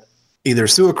sure that either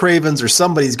Sua Cravens or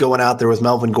somebody's going out there with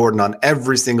Melvin Gordon on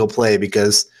every single play,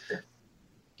 because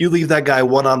you leave that guy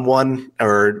one-on-one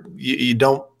or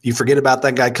you forget about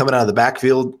that guy coming out of the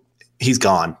backfield, he's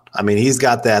gone. I mean, he's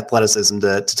got the athleticism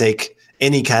to take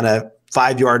any kind of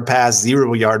 5-yard pass,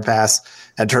 0-yard pass,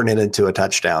 and turn it into a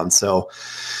touchdown. So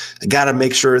I got to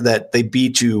make sure that they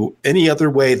beat you any other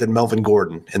way than Melvin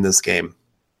Gordon in this game.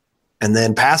 And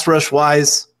then pass rush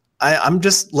wise, I'm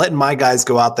just letting my guys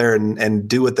go out there and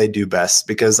do what they do best,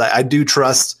 because I do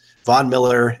trust Von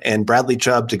Miller and Bradley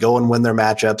Chubb to go and win their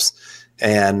matchups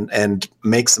and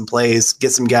make some plays,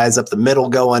 get some guys up the middle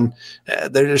going.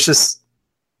 There's just,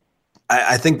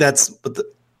 I think that's what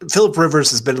Phillip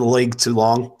Rivers has been in the league too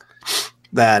long,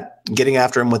 that getting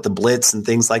after him with the blitz and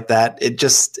things like that, it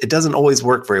doesn't always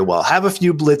work very well. Have a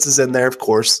few blitzes in there, of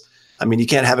course. I mean, you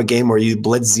can't have a game where you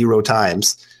blitz 0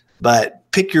 times, but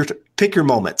pick your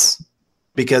moments.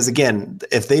 Because again,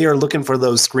 if they are looking for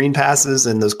those screen passes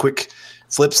and those quick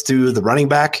flips to the running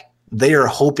back, they are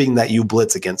hoping that you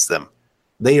blitz against them.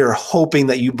 They are hoping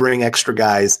that you bring extra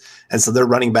guys, and so their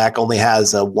running back only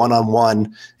has a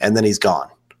one-on-one, and then he's gone.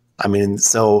 I mean,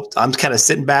 so I'm kind of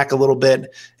sitting back a little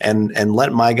bit and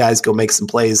letting my guys go make some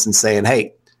plays and saying,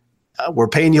 hey, we're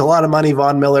paying you a lot of money,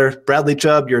 Von Miller. Bradley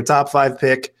Chubb, you're a top 5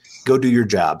 pick. Go do your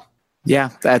job.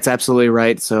 Yeah, that's absolutely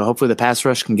right. So hopefully the pass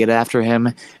rush can get after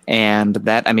him. And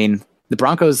that, I mean, the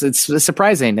Broncos, it's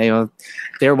surprising.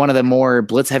 They're one of the more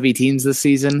blitz-heavy teams this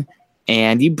season.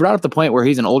 And you brought up the point where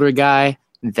he's an older guy,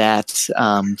 that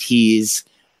he's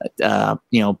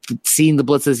seeing the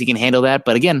blitzes, he can handle that.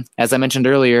 But again, as I mentioned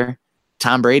earlier,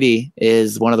 Tom Brady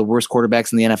is one of the worst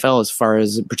quarterbacks in the NFL as far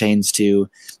as it pertains to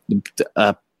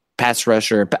pass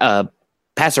rush or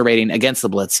passer rating against the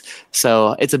blitz.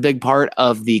 So it's a big part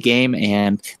of the game,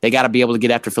 and they got to be able to get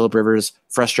after Phillip Rivers,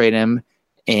 frustrate him,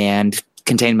 and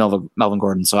contain Melvin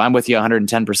Gordon. So I'm with you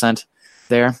 110%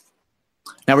 there.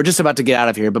 Now we're just about to get out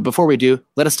of here, but before we do,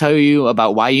 let us tell you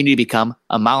about why you need to become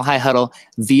a Mile High Huddle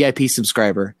VIP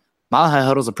subscriber. Mile High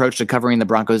Huddle's approach to covering the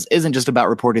Broncos isn't just about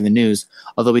reporting the news,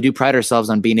 although we do pride ourselves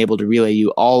on being able to relay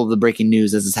you all of the breaking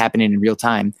news as it's happening in real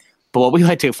time. But what we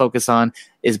like to focus on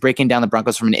is breaking down the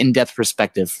Broncos from an in-depth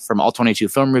perspective, from all 22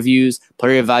 film reviews,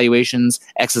 player evaluations,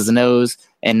 X's and O's,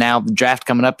 and now the draft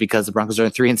coming up because the Broncos are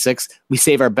 3-6. We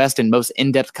save our best and most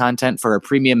in-depth content for our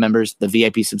premium members, the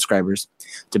VIP subscribers.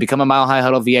 To become a Mile High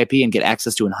Huddle VIP and get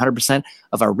access to 100%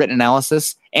 of our written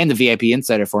analysis and the VIP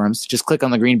Insider forums, just click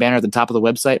on the green banner at the top of the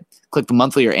website, click the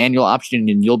monthly or annual option,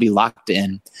 and you'll be locked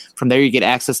in. From there, you get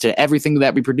access to everything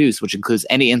that we produce, which includes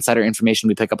any insider information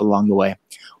we pick up along the way.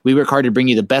 We work hard to bring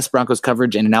you the best Broncos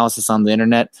coverage and analysis on the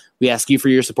internet. We ask you for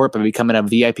your support by becoming a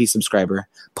VIP subscriber.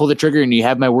 Pull the trigger and you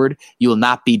have my word, you will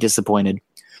not be disappointed.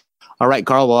 All right,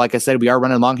 Carl. Well, like I said, we are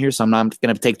running long here, so I'm not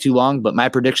going to take too long. But my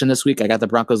prediction this week, I got the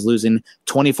Broncos losing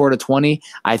 24-20.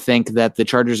 I think that the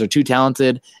Chargers are too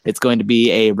talented. It's going to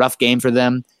be a rough game for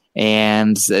them,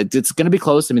 and it's going to be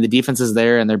close. I mean, the defense is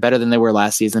there, and they're better than they were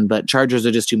last season. But Chargers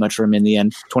are just too much for them in the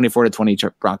end.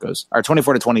 24-20 Broncos, or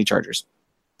 24-20 Chargers.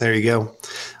 There you go.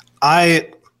 I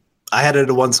had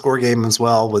it a one-score game as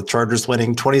well, with Chargers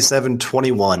winning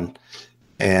 27-21.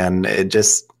 And it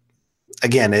just,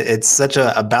 again, it's such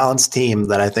a balanced team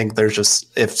that I think there's just,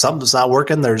 if something's not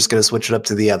working, they're just going to switch it up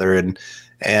to the other.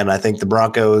 And I think the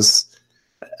Broncos,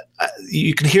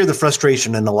 you can hear the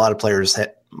frustration in a lot of players and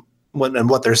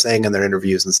what they're saying in their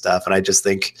interviews and stuff. And I just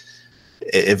think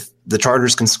if the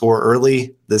Chargers can score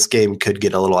early, this game could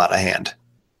get a little out of hand.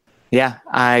 Yeah,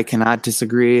 I cannot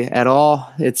disagree at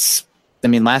all.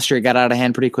 Last year it got out of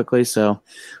hand pretty quickly, so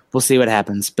we'll see what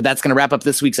happens. But that's going to wrap up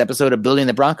this week's episode of Building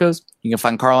the Broncos. You can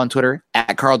find Carl on Twitter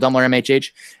at Carl Dummler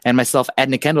MHH and myself at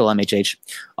Nick Kendall MHH.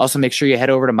 Also, make sure you head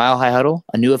over to Mile High Huddle,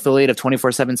 a new affiliate of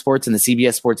 24/7 Sports and the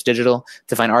CBS Sports Digital,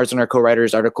 to find ours and our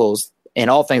co-writers' articles and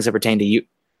all things that pertain to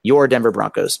your Denver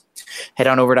Broncos. Head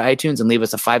on over to iTunes and leave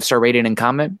us a 5-star rating and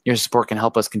comment. Your support can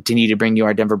help us continue to bring you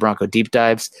our Denver Bronco deep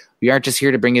dives. We aren't just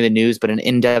here to bring you the news, but an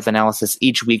in-depth analysis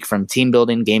each week from team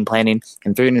building, game planning,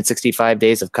 and 365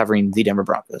 days of covering the Denver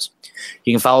Broncos.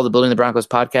 You can follow the Building the Broncos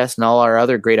podcast and all our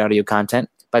other great audio content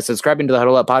by subscribing to the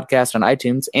Huddle Up podcast on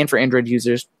iTunes and, for Android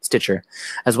users, Stitcher,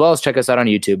 as well as check us out on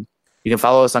YouTube. You can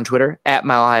follow us on Twitter at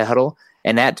Mile High Huddle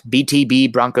and at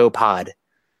BTB Bronco Pod.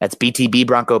 That's BTB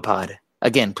Bronco Pod.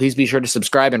 Again, please be sure to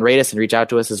subscribe and rate us and reach out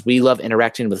to us, as we love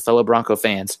interacting with fellow Bronco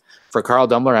fans. For Carl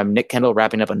Dummler, I'm Nick Kendall,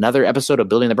 wrapping up another episode of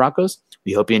Building the Broncos.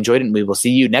 We hope you enjoyed it, and we will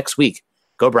see you next week.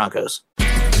 Go Broncos.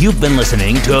 You've been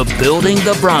listening to Building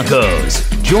the Broncos.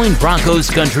 Join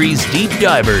Broncos Country's deep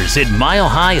divers at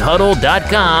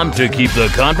milehighhuddle.com to keep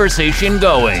the conversation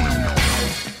going.